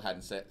coil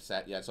hadn't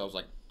sat yet, so I was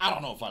like, I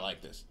don't know if I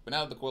like this. But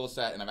now that the coil is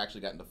sat and I've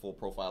actually gotten the full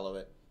profile of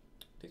it,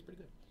 it tastes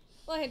pretty good.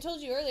 Well, I had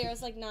told you earlier. I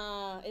was like,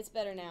 nah, it's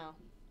better now.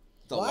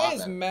 It's a Why lot is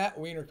better. Matt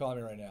Weiner calling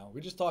me right now?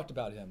 We just talked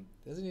about him.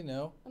 Doesn't he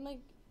know? I'm like,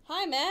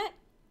 hi, Matt.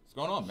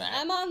 What's going on, Matt?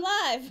 I'm on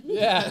live.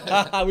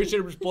 Yeah, we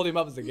should have just pulled him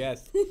up as a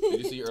guest. Did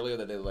you see earlier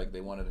that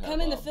they wanted to have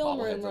Come in the film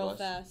bobbleheads room of real us?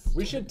 fast.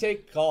 We should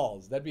take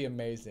calls. That'd be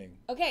amazing.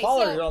 Okay,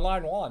 Caller, so- you're on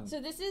line one. So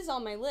this is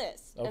on my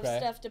list of Okay.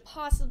 stuff to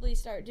possibly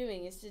start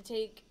doing is to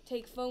take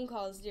phone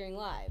calls during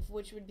live,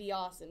 which would be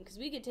awesome because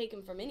we could take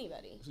them from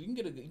anybody. So you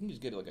can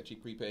just get like a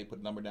cheap prepaid, put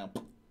a number down.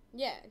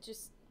 Yeah,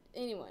 just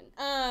anyone.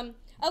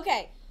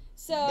 Okay,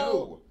 so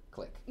No.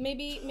 Click.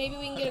 maybe we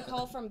can get a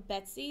call from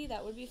Betsy.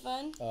 That would be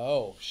fun.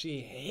 Oh, she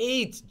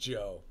hates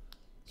Joe.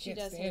 She Can't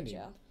does hate stand him.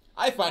 Joe.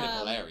 I find it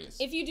hilarious.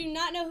 If you do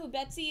not know who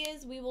Betsy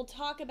is, we will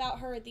talk about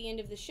her at the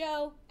end of the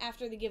show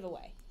after the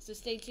giveaway. So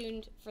stay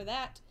tuned for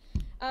that.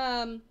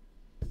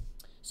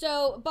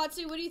 So,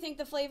 Batsu, what do you think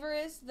the flavor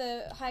is?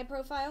 The high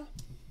profile?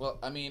 Well,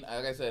 I mean,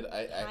 like I said,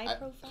 High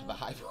profile? the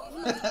high What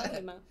am I talking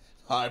about?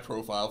 high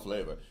profile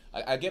flavor.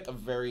 I get a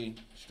very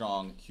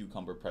strong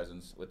cucumber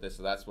presence with this,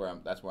 so that's where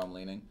I'm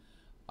leaning.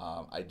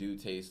 I do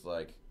taste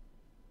like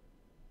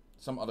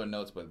some other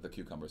notes, but the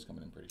cucumber's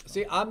coming in pretty strong.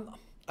 See,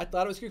 I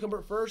thought it was cucumber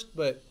at first,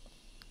 but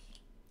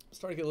I'm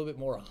starting to get a little bit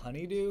more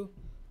honeydew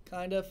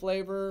kind of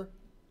flavor.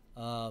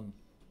 I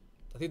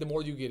think the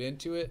more you get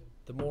into it,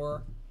 the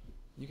more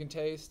you can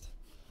taste.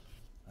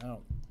 I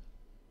don't.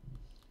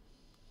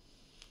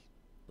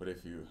 But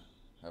if you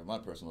have my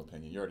personal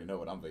opinion, you already know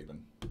what I'm vaping.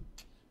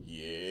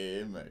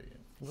 Yeah, man.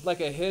 With like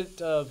a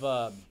hint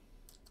of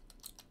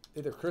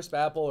either crisp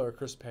apple or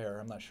crisp pear.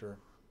 I'm not sure.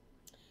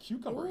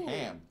 Cucumber Ooh,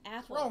 ham.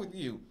 apple. What's wrong with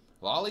you,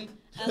 Lolly?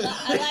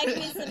 I like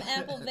me some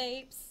apple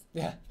vapes.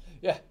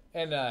 Yeah,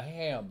 and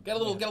ham. Got a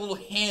little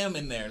ham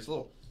in there. It's a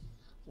little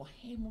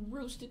ham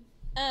roasted.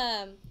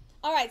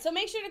 All right, so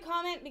make sure to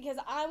comment because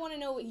I want to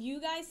know what you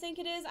guys think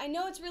it is. I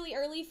know it's really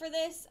early for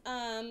this,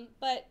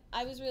 but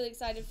I was really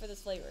excited for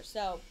this flavor.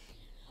 So,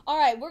 all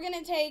right, we're going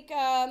to take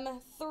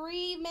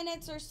 3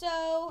 minutes or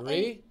so.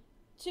 3?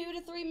 2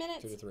 to 3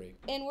 minutes. 2 to 3.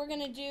 And we're going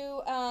to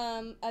do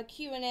a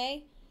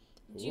Q&A.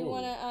 Do you Ooh.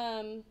 want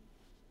to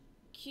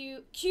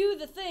cue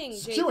the thing,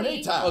 It's JP?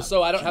 Q&A time. Oh,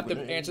 so I don't have to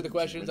answer the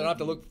questions. I don't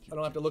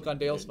have to look on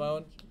Dale's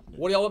phone.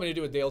 What do y'all want me to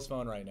do with Dale's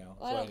phone right now?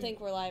 Well, I don't think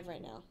we're live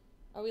right now.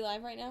 Are we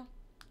live right now?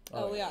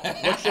 Oh, Oh, we are.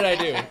 What should I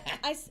do?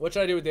 I s- What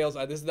should I do with Dale's?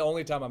 This is the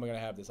only time I'm going to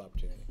have this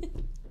opportunity.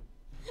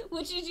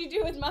 What should you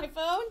do with my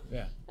phone?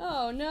 Yeah.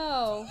 Oh,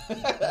 no.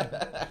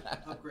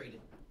 Upgraded.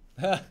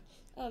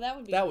 Oh, that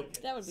would be That would-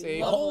 be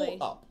see, lovely.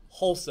 Up.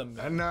 Wholesome.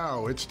 And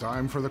now it's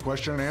time for the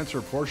question and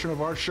answer portion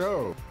of our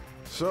show.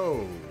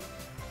 So,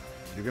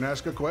 you can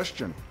ask a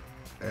question,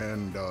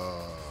 and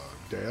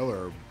Dale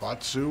or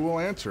Batsu will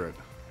answer it.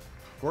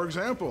 For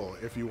example,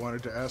 if you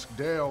wanted to ask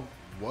Dale,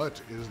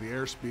 what is the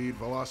airspeed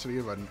velocity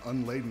of an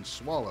unladen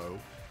swallow?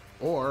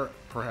 Or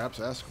perhaps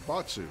ask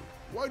Batsu,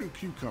 why do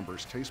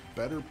cucumbers taste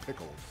better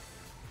pickled?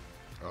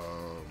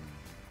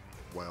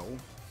 Well,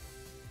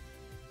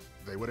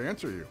 they would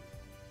answer you.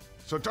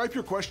 So type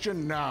your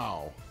question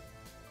now.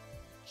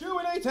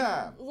 Q&A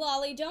time.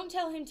 Lolly, don't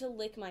tell him to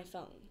lick my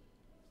phone.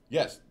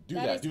 Yes, do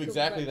That that. is Do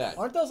exactly correct. that.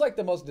 Aren't those like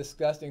the most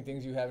disgusting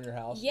things you have in your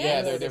house?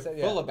 Yes. Yeah, Yes. they're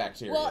Yeah. full of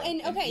bacteria. Well,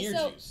 and okay, ear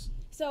so juice.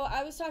 so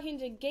I was talking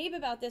to Gabe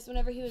about this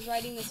whenever he was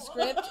writing the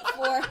script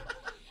for.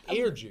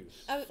 Ear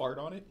juice. Fart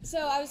on it. So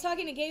I was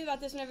talking to Gabe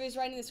about this whenever he was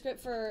writing the script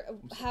for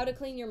how to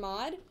clean your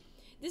mod.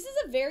 This is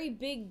a very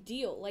big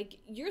deal. Like,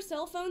 your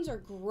cell phones are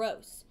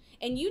gross.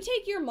 And you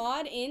take your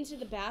mod into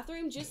the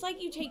bathroom just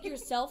like you take your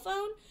cell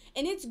phone,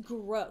 and it's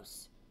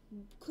gross.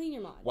 Clean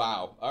your mod.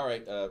 Wow. All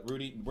right,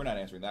 Rudy, we're not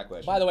answering that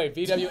question. By the way,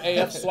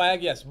 VWAF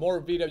swag. Yes,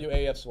 more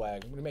VWAF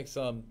swag. I'm going to make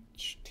some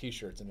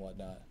t-shirts and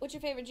whatnot. What's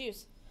your favorite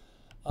juice?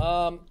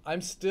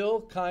 I'm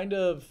still kind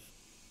of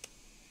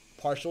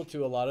partial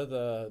to a lot of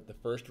the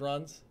first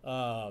runs.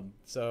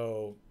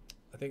 So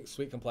I think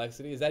Sweet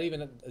Complexity, is that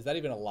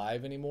even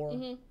alive anymore?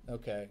 Mm-hmm.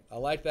 Okay, I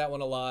like that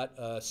one a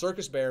lot.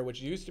 Circus Bear,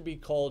 which used to be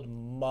called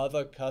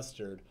Mother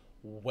Custard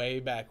way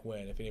back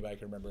when, if anybody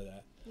can remember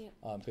that. Yeah.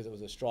 Because it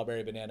was a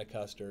strawberry banana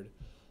custard.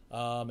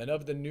 And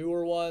of the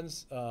newer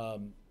ones,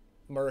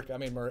 Merc,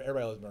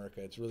 everybody loves Merca.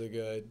 It's really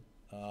good.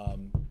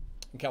 And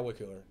Cowboy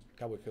Killer.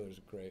 Cowboy Killer is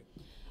great.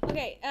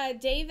 Okay,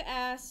 Dave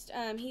asked,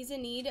 he's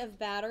in need of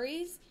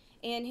batteries,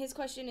 and his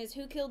question is,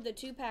 who killed the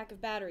 2-pack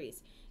of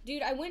batteries?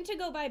 Dude, I went to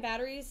go buy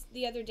batteries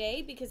the other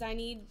day because I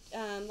need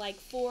like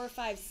 4 or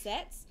 5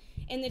 sets,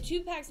 and the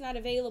 2-pack's not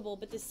available,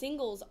 but the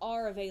singles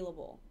are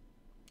available.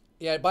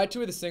 Yeah, buy 2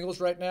 of the singles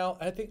right now.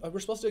 I think we're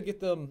supposed to get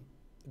them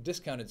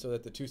discounted so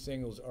that the 2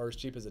 singles are as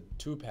cheap as a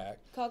 2-pack.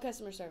 Call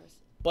customer service.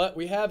 But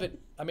we haven't,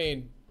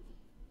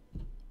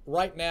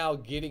 right now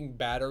getting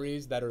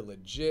batteries that are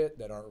legit,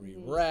 that aren't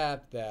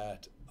rewrapped,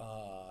 that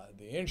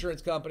the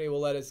insurance company will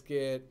let us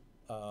get.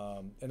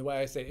 And the way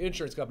I say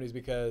insurance company is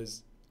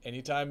because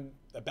anytime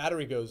a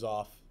battery goes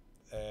off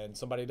and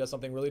somebody does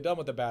something really dumb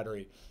with the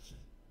battery,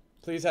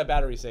 please have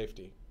battery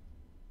safety.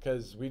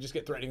 Because we just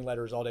get threatening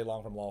letters all day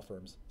long from law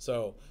firms.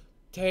 So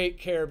take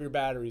care of your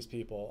batteries,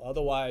 people.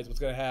 Otherwise, what's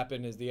going to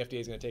happen is the FDA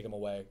is going to take them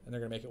away, and they're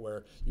going to make it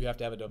where you have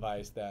to have a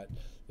device that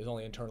is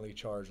only internally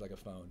charged like a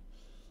phone.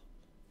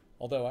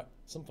 Although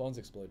some phones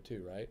explode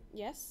too, right?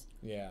 Yes.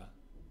 Yeah.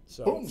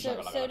 Boom.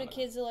 So do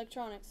kids'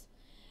 electronics.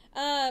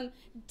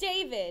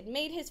 David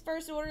made his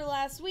first order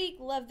last week.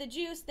 Love the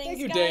juice. Thanks, Thank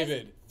you, guys.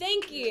 David.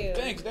 Thank you.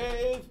 Thanks,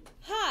 Dave.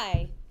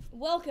 Hi.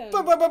 Welcome.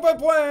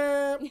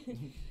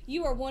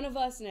 You are one of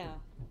us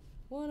now.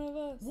 One of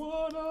us.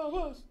 One of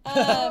us.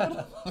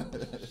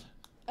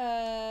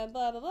 Blah,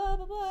 blah, blah,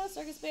 blah, blah.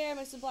 Circus Bear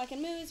mixed with Black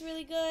and Moo is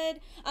really good.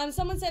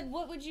 Someone said,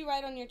 what would you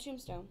write on your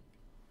tombstone?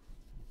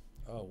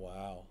 Oh,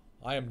 wow.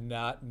 I am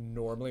not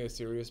normally a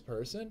serious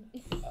person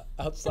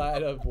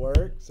outside of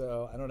work,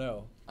 so I don't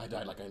know. I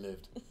died like I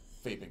lived.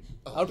 Vaping.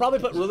 I would probably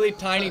put really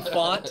tiny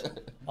font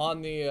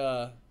on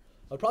the...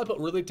 I'd probably put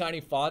really tiny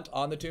font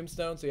on the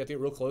tombstone, so you have to get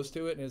real close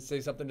to it, and it'd say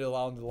something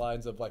along the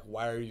lines of, like,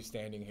 why are you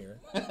standing here?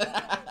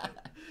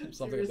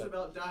 Something Serious like that.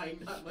 about dying,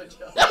 not much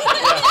else.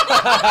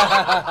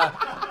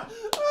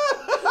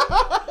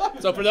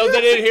 So for those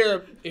that didn't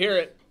hear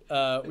it,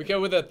 we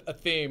came with a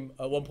theme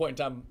at one point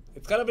in time.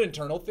 It's kind of an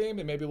internal theme,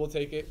 and maybe we'll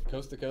take it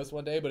coast to coast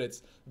one day, but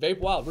it's Vape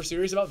Wild. We're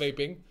serious about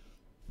vaping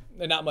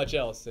and not much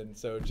else. And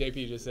so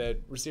JP just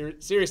said, we're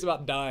serious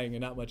about dying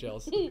and not much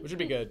else, which would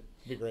be good.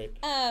 It'd be great.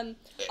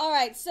 All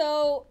right,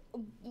 so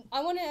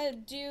I want to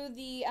do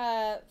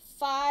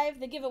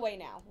the giveaway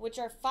now, which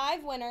are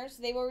 5 winners.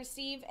 They will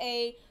receive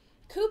a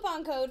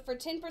coupon code for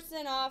 10%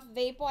 off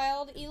Vape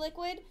Wild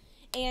e-liquid,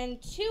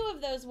 and 2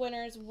 of those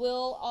winners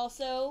will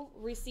also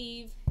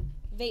receive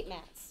vape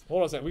mats.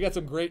 Hold on a second. We got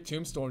some great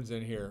tombstones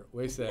in here.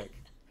 Wait a sec.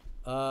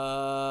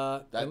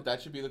 That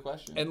should be the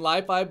question. And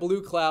Life I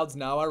Blue Clouds,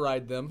 now I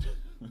ride them.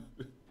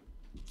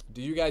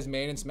 Do you guys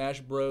main in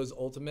Smash Bros.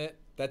 Ultimate?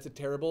 That's a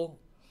terrible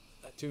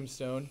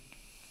tombstone.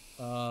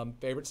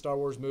 Favorite Star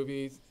Wars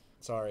movies?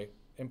 Sorry.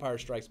 Empire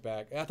Strikes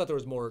Back. I thought there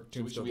was more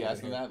tombstones. Should we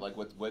ask them that? Like,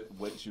 what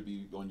should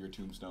be on your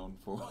tombstone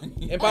for?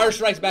 Empire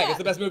Strikes Back. Yeah. It's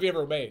the best movie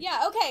ever made.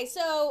 Yeah, okay,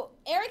 so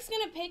Eric's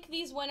going to pick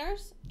these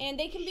winners, and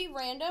they can be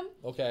random.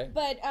 Okay.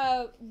 But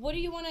what do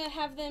you want to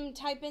have them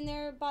type in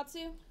there,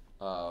 Batsu?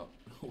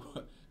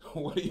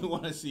 What do you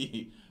want to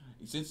see?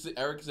 Since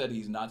Eric said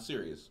he's not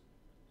serious,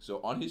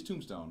 so on his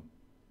tombstone,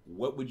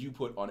 what would you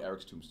put on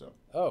Eric's tombstone?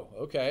 Oh,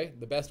 okay.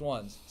 The best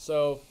ones.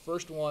 So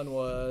first one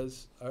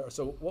was,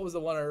 so what was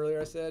the one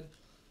earlier I said?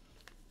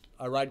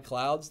 I Ride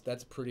Clouds.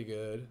 That's pretty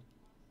good.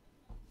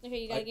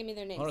 Okay, you got to give me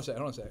their names. Hold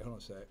on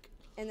a sec.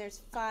 And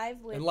there's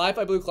 5 with... In Life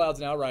I Blue Clouds,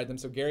 now ride them.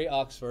 So Gary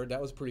Oxford, that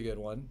was a pretty good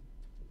one.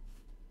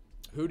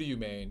 Who do you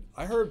main?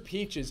 I heard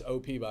Peach is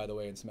OP, by the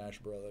way, in Smash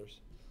Brothers.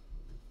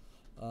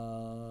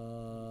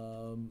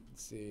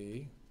 Let's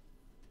see.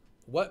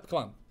 What? Come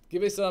on.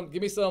 Give me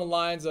some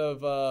lines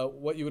of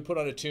what you would put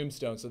on a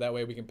tombstone, so that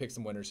way we can pick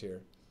some winners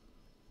here.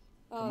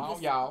 Oh, Come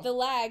on, y'all. The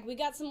lag. We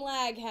got some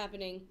lag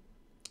happening.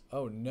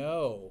 Oh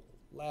no,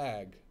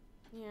 lag.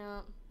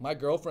 Yeah. My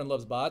girlfriend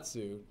loves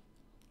Batsu.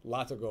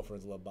 Lots of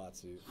girlfriends love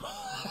Batsu.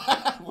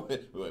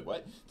 Wait,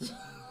 what?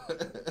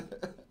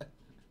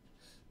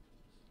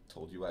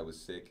 Told you I was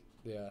sick.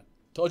 Yeah.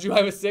 Told you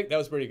I was sick. That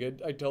was pretty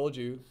good. I told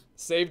you.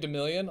 Saved a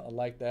million. I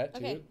like that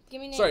too. Okay,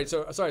 give me names. Sorry.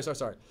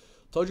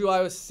 Told you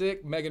I was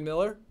sick. Megan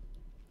Miller,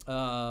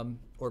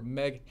 or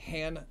Meg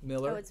Han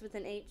Miller. Oh, it's with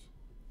an H.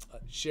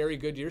 Sherry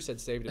Goodyear said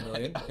saved a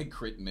million. I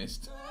crit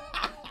missed.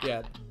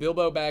 Yeah.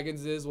 Bilbo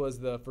Baggins's was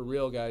the for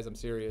real guys. I'm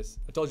serious.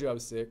 I told you I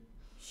was sick.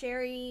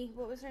 Sherry,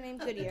 what was her name?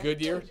 Goodyear.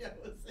 Goodyear.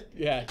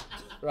 Yeah.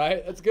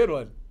 Right. That's a good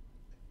one.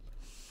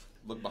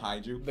 Look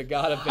behind you. The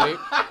God of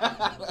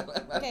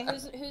Vape. Okay,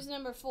 who's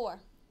number 4?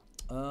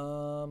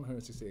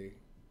 Let's see.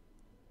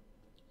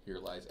 Here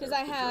lies Because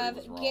Eric, I the jury have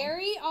was wrong.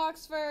 Gary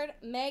Oxford,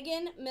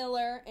 Megan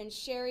Miller, and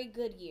Sherry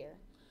Goodyear,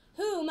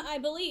 whom I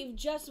believe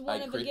just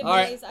one of the crit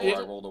giveaways missed. I I did.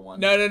 rolled a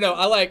 1. No.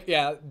 I like,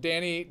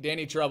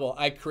 Danny Trouble.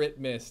 I crit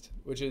missed,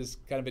 which is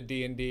kind of a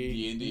D&D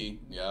D&D,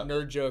 yeah.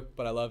 nerd joke,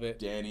 but I love it.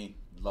 Danny,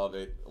 love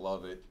it.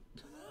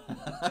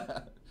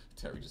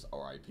 Terry just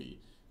R.I.P.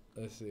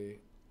 Let's see.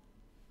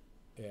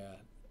 Yeah.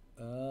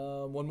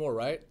 One more,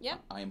 right?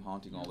 Yep. I am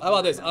haunting all. How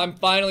about this? I'm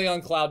finally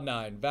on cloud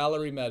 9.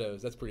 Valerie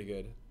Meadows. That's pretty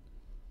good.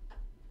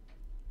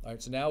 All right,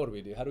 so now what do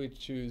we do? How do we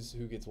choose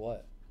who gets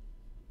what?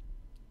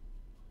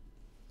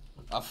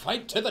 A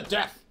fight to the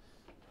death.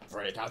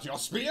 Break out your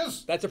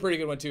spears. That's a pretty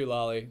good one too,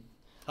 Lolly.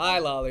 Hi,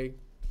 Lolly.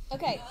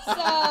 Okay,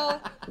 so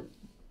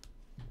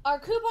our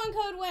coupon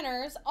code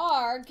winners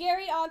are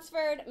Gary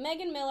Oxford,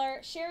 Megan Miller,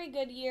 Sherry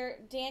Goodyear,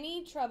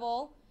 Danny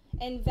Trouble,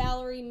 and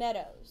Valerie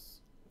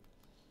Meadows.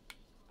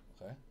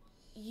 Okay.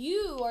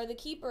 You are the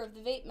keeper of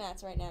the vape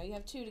mats right now. You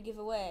have 2 to give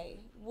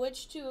away.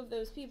 Which 2 of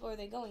those people are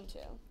they going to?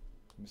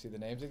 Let me see the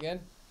names again.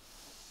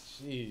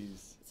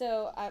 Jeez.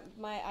 So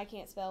I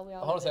can't spell. We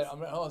all Hold on a know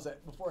second. Hold on a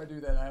second. Before I do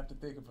that, I have to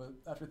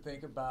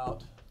think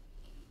about.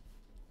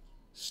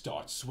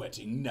 Start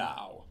sweating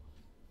now.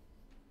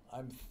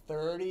 I'm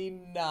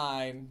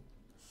 39,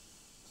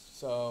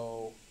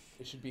 so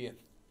it should be a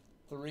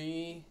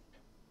 3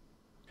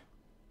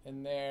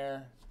 in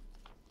there.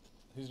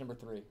 Who's number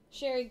 3?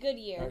 Sherry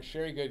Goodyear.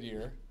 Sherry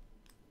Goodyear.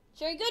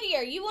 Sherry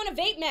Goodyear, you won a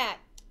vape mat.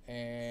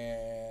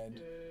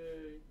 And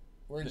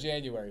we're in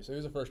January, so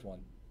who's the first one?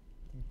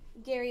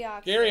 Gary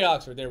Oxford. Gary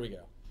Oxford, there we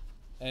go.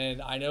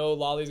 And I know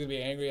Lolly's gonna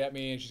be angry at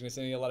me, and she's gonna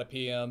send me a lot of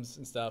PMs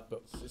and stuff.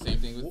 But same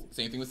thing with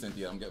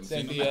Cynthia. I'm getting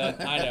Cynthia.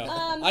 I know.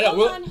 I know.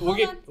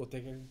 We'll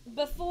take her.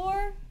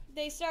 Before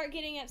they start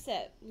getting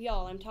upset,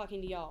 y'all, I'm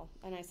talking to y'all,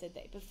 and I said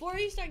they. Before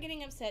you start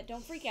getting upset,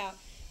 don't freak out,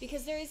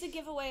 because there is a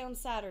giveaway on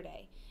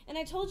Saturday. And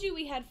I told you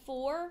we had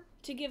 4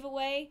 to give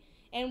away,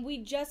 and we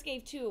just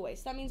gave 2 away.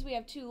 So that means we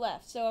have 2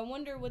 left. So I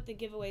wonder what the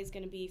giveaway is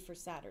going to be for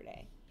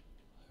Saturday.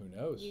 Who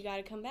knows? You got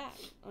to come back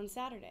on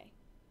Saturday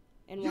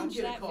and watch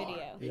that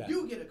video. Yeah.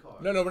 You get a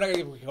card. No, we're not going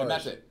to give a card. And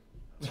that's it.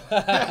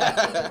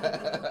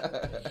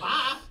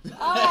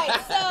 All right,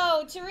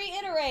 so to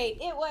reiterate,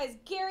 it was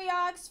Gary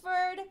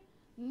Oxford,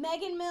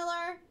 Megan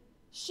Miller,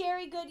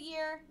 Sherry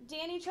Goodyear,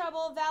 Danny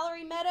Trouble,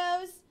 Valerie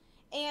Meadows,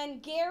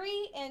 and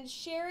Gary and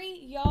Sherry,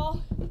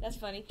 y'all, that's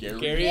funny.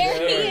 Gary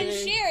and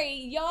Sherry,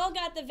 y'all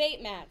got the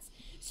vape mats.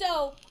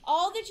 So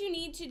all that you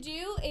need to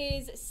do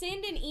is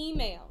send an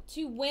email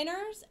to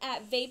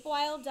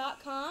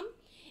winners@vapewild.com.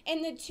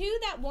 And the 2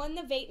 that won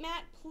the vape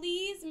mat,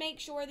 please make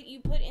sure that you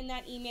put in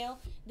that email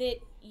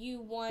that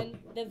you won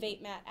the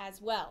vape mat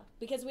as well,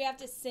 because we have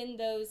to send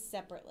those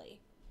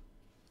separately.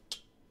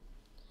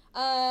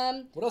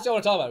 What else y'all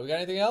want to talk about? We got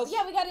anything else?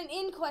 Yeah, we got an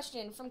in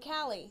question from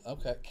Callie.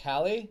 Okay,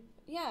 Callie.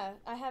 Yeah,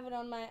 I have it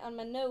on my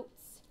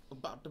notes.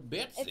 About the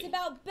Betsy. It's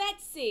about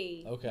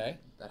Betsy. Okay.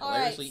 That All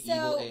right, hilariously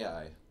so- evil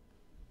AI.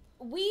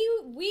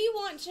 We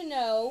want to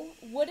know,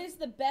 what is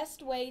the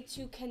best way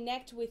to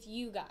connect with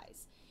you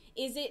guys?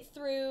 Is it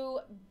through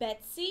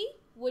Betsy,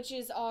 which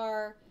is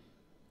our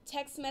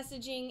text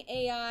messaging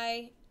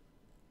AI?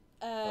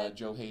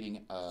 Joe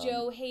hating.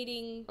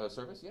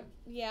 Service, yeah.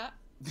 Yeah.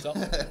 So,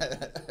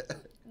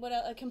 What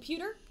a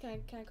computer?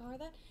 Can I call her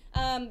that?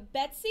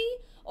 Betsy,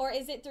 or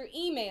is it through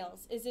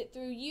emails? Is it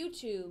through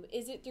YouTube?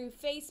 Is it through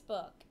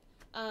Facebook?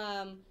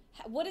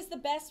 What is the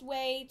best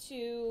way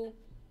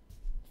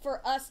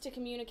for us to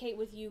communicate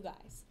with you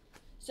guys?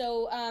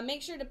 So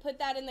make sure to put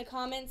that in the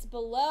comments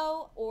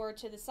below or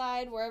to the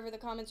side, wherever the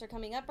comments are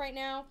coming up right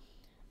now.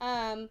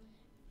 And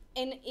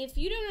if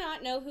you do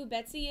not know who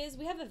Betsy is,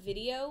 we have a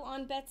video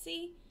on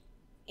Betsy,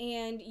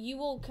 and you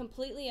will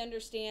completely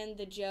understand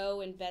the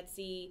Joe and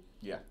Betsy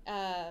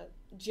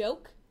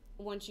joke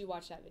once you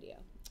watch that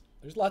video.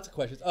 there's lots of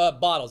questions.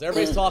 Bottles.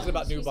 Everybody's talking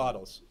about new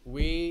bottles.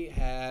 We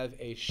have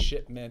a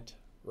shipment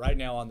right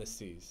now on the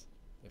seas.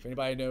 If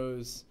anybody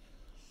knows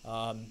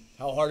how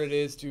hard it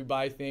is to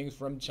buy things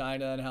from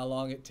China and how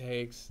long it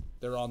takes,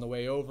 they're on the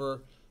way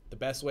over. The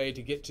best way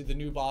to get to the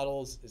new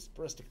bottles is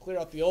for us to clear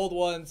out the old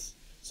ones.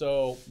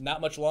 So not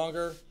much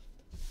longer.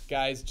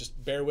 Guys,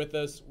 just bear with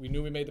us. We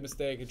knew we made the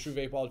mistake in true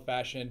Vape Wild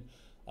fashion.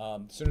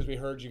 As soon as we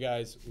heard you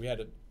guys, we had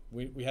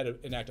to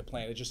enact a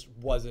plan. It just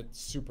wasn't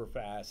super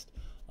fast.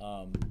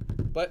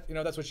 But,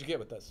 that's what you get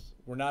with us.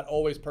 We're not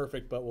always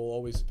perfect, but we'll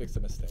always fix a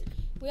mistake.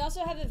 We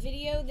also have a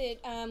video that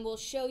will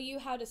show you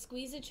how to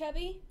squeeze a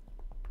chubby.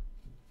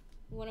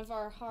 One of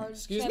our hard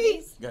Excuse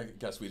chubbies. me?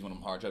 Gotta squeeze one of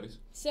them hard chubbies.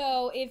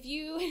 So if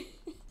you...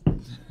 What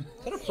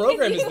kind of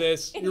program is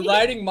this? You're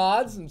writing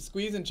mods and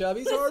squeezing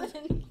chubbies hard?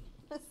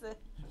 Listen.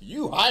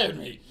 You hired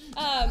me.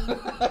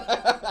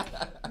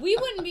 We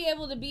wouldn't be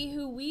able to be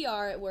who we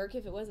are at work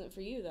if it wasn't for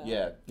you, though.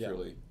 Yeah, Yeah.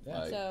 truly. Yeah.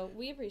 Like, So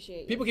we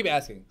appreciate you. People keep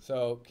asking.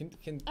 So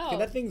can Oh.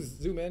 that thing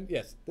zoom in?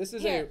 Yes. This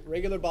is Here. a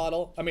regular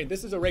bottle.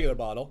 This is a regular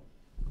bottle.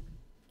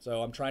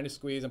 So I'm trying to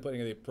squeeze. I'm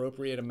putting the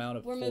appropriate amount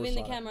of We're force moving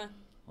the on it. camera.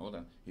 hold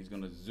on. He's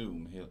gonna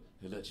zoom. He'll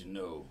let you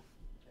know.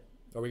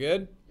 Are we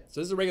good? So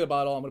this is a regular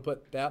bottle. I'm going to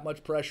put that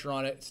much pressure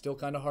on it. It's still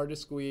kind of hard to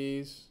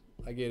squeeze.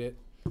 I get it.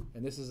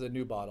 And this is a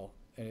new bottle.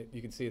 And you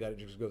can see that it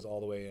just goes all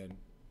the way in.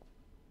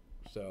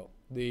 So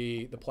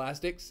the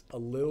plastic's a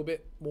little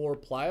bit more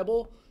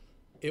pliable.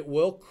 It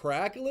will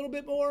crack a little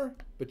bit more,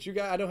 but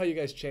I know how you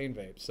guys chain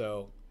vape,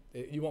 so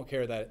you won't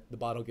care that the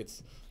bottle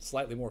gets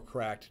slightly more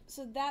cracked.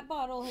 So that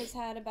bottle has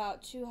had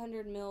about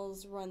 200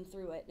 mils run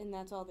through it, and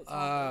that's all that's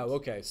happened.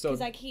 Okay. So Because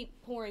I keep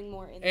pouring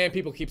more in. and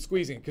people keep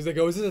squeezing because they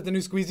go, "Is it the new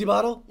squeezy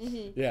bottle?"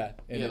 Mm-hmm. Yeah.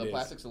 And Yeah, it the is.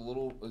 plastic's a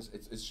little.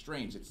 It's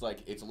strange. It's like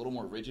it's a little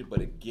more rigid, but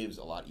it gives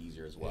a lot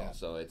easier as well. Yeah.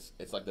 So it's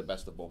like the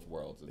best of both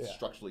worlds. It's Yeah.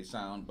 structurally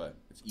sound, but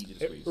it's easy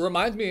to It squeeze.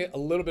 reminds me a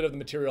little bit of the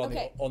material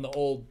Okay. on the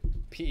old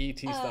PET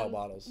style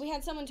bottles. We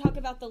had someone talk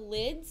about the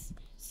lids.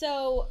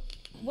 So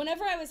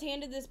whenever I was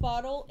handed this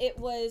bottle, it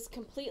was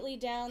completely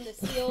down. The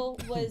seal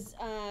was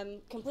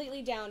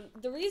completely down.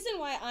 The reason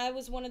why I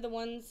was one of the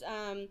ones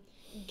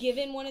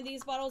given one of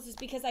these bottles is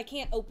because I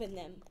can't open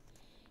them.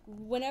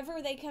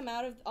 Whenever they come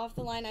off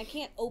the line, I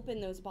can't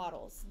open those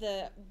bottles,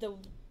 the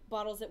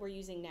bottles that we're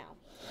using now.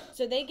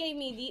 So they gave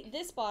me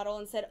this bottle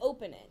and said,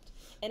 open it.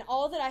 And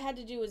all that I had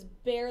to do was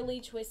barely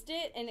twist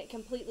it, and it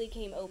completely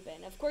came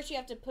open. Of course, you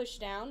have to push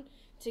down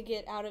to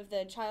get out of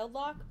the child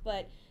lock,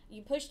 but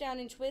you push down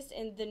and twist,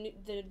 and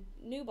the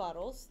new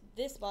bottles,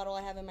 this bottle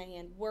I have in my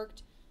hand,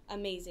 worked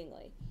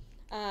amazingly.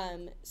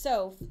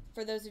 So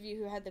for those of you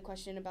who had the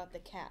question about the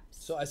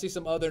caps. So I see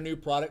some other new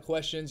product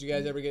questions. You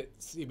guys ever get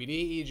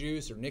CBD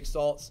juice or Nick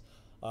salts?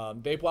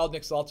 Vape Wild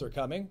Nick salts are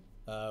coming.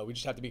 We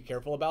just have to be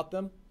careful about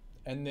them.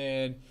 And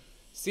then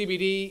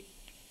CBD,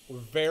 we're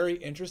very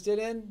interested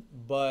in,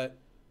 but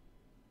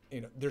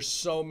there's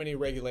so many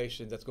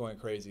regulations that's going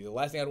crazy. The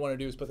last thing I'd want to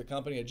do is put the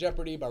company at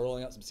jeopardy by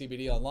rolling out some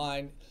CBD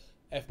online.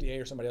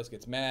 FDA or somebody else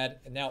gets mad,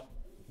 and now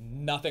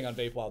nothing on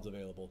Vape Wild's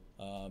available.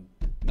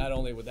 Not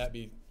only would that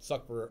be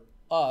suck for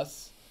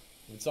us,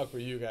 it would suck for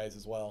you guys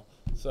as well.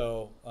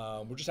 So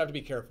we'll just have to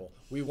be careful.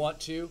 We want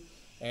to,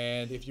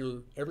 and if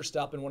you ever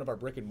stop in one of our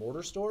brick and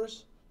mortar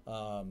stores,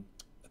 I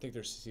think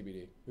there's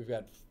CBD. We've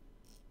got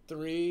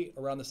 3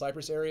 around the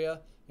Cypress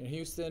area in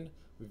Houston.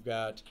 We've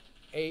got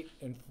 8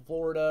 in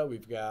Florida.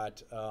 We've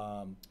got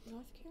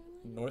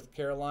North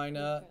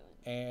Carolina,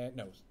 and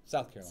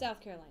South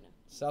Carolina.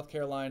 South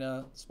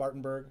Carolina,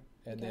 Spartanburg,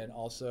 and then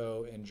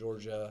also in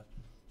Georgia.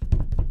 I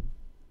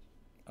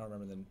don't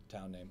remember the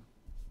town name.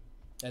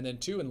 And then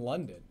 2 in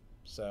London.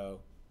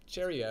 So,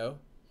 cheerio,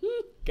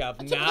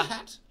 governor.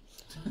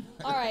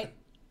 All right,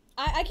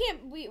 I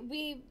can't.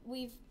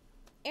 We've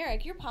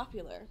Eric, you're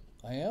popular.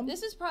 I am.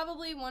 This is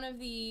probably one of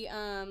the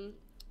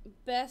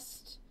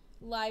best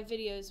live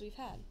videos we've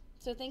had.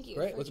 So thank you.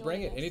 Great, let's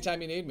bring it.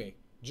 Anytime you need me.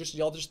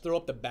 Y'all just throw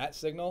up the bat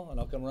signal and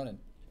I'll come running.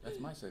 That's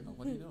my signal.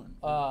 What are you doing?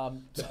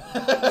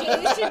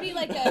 It should be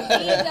like a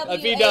VW. A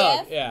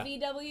VW, yeah.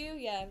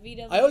 VW, yeah,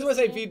 VW. I always want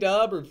to say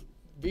VW or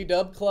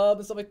VW Club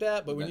and stuff like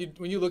that, but when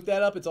you look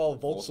that up, it's all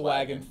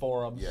Volkswagen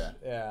forums. Yeah.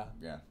 Yeah.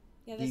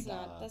 Yeah,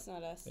 that's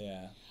not us.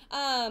 Yeah.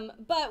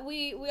 But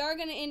we are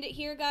going to end it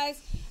here,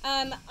 guys.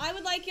 I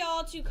would like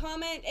y'all to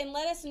comment and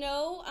let us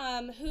know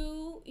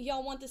who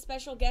y'all want the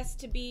special guest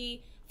to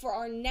be for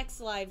our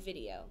next live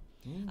video.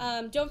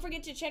 Don't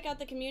forget to check out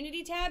the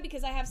community tab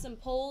because I have some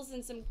polls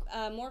and some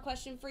more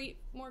questions for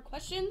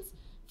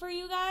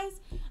you guys.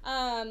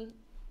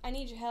 I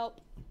need your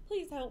help.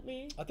 Please help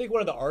me. I think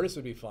one of the artists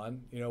would be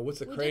fun. What's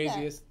the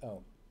craziest?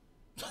 Oh.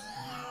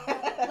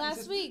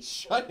 Last week.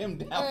 Shut him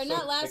down. Or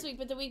not last week,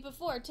 but the week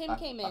before. Tim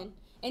came in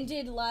and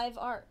did live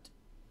art.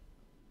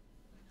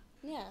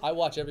 Yeah. I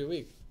watch every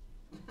week.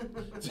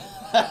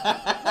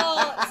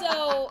 Well,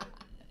 so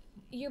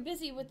you're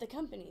busy with the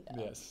company,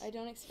 though. Yes. I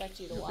don't expect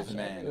you to watch it.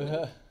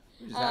 We're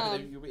just happy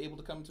that you were able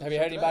to come to. Have you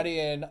had anybody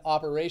in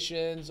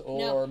operations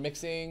or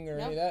mixing or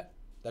any of that?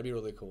 That'd be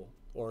really cool.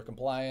 Or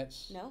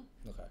compliance? No.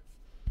 Okay.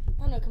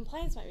 I don't know.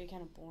 Compliance might be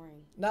kind of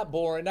boring. Not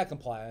boring, not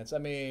compliance. I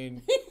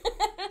mean,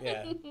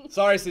 yeah.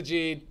 Sorry,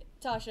 Sajid.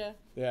 Tasha.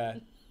 Yeah.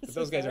 But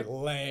those guys are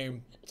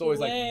lame. It's always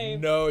Lame.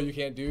 like, no, you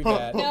can't do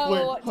that.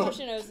 No,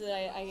 Tasha knows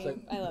that I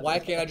love Why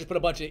it. can't I just put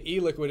a bunch of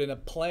e-liquid in a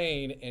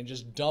plane and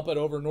just dump it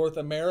over North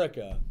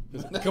America?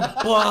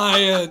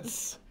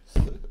 Compliance.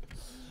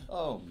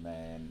 Oh,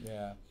 man.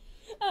 Yeah.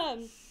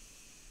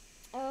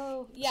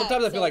 Oh, yeah.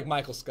 Sometimes I feel like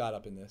Michael Scott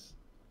up in this.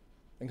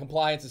 And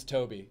compliance is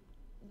Toby.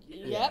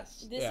 Yep.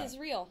 Yes. This Yeah. is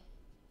real.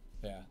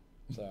 Yeah.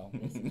 So.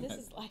 This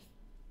is life.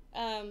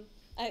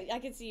 I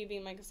could see you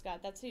being Michael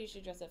Scott. That's who you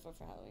should dress up for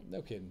Halloween.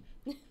 No kidding.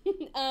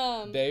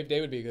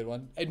 Dave would be a good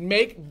one. And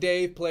make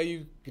Dave play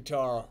you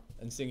guitar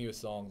and sing you a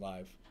song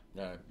live.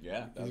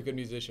 Yeah. He's a good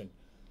musician.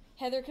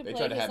 Heather could They play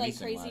tried to his have me like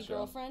sing crazy last show.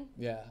 girlfriend.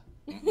 Yeah.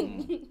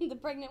 The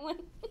pregnant one.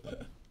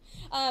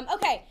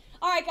 Okay.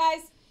 All right,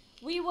 guys.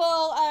 We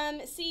will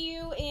see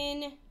you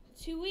in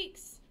 2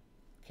 weeks.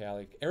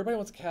 Callie. Everybody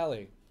wants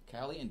Callie.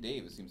 Callie and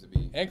Dave, it seems to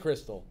be. And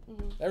Crystal.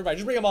 Everybody,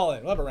 just bring them all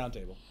in. We'll have a round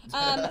table.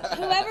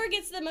 Whoever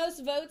gets the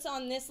most votes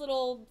on this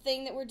little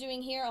thing that we're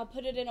doing here, I'll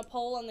put it in a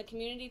poll on the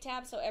community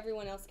tab so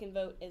everyone else can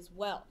vote as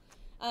well.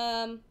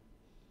 All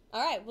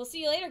right. We'll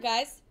see you later,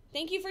 guys.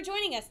 Thank you for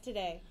joining us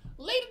today.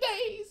 Later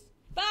days.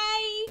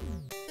 Bye.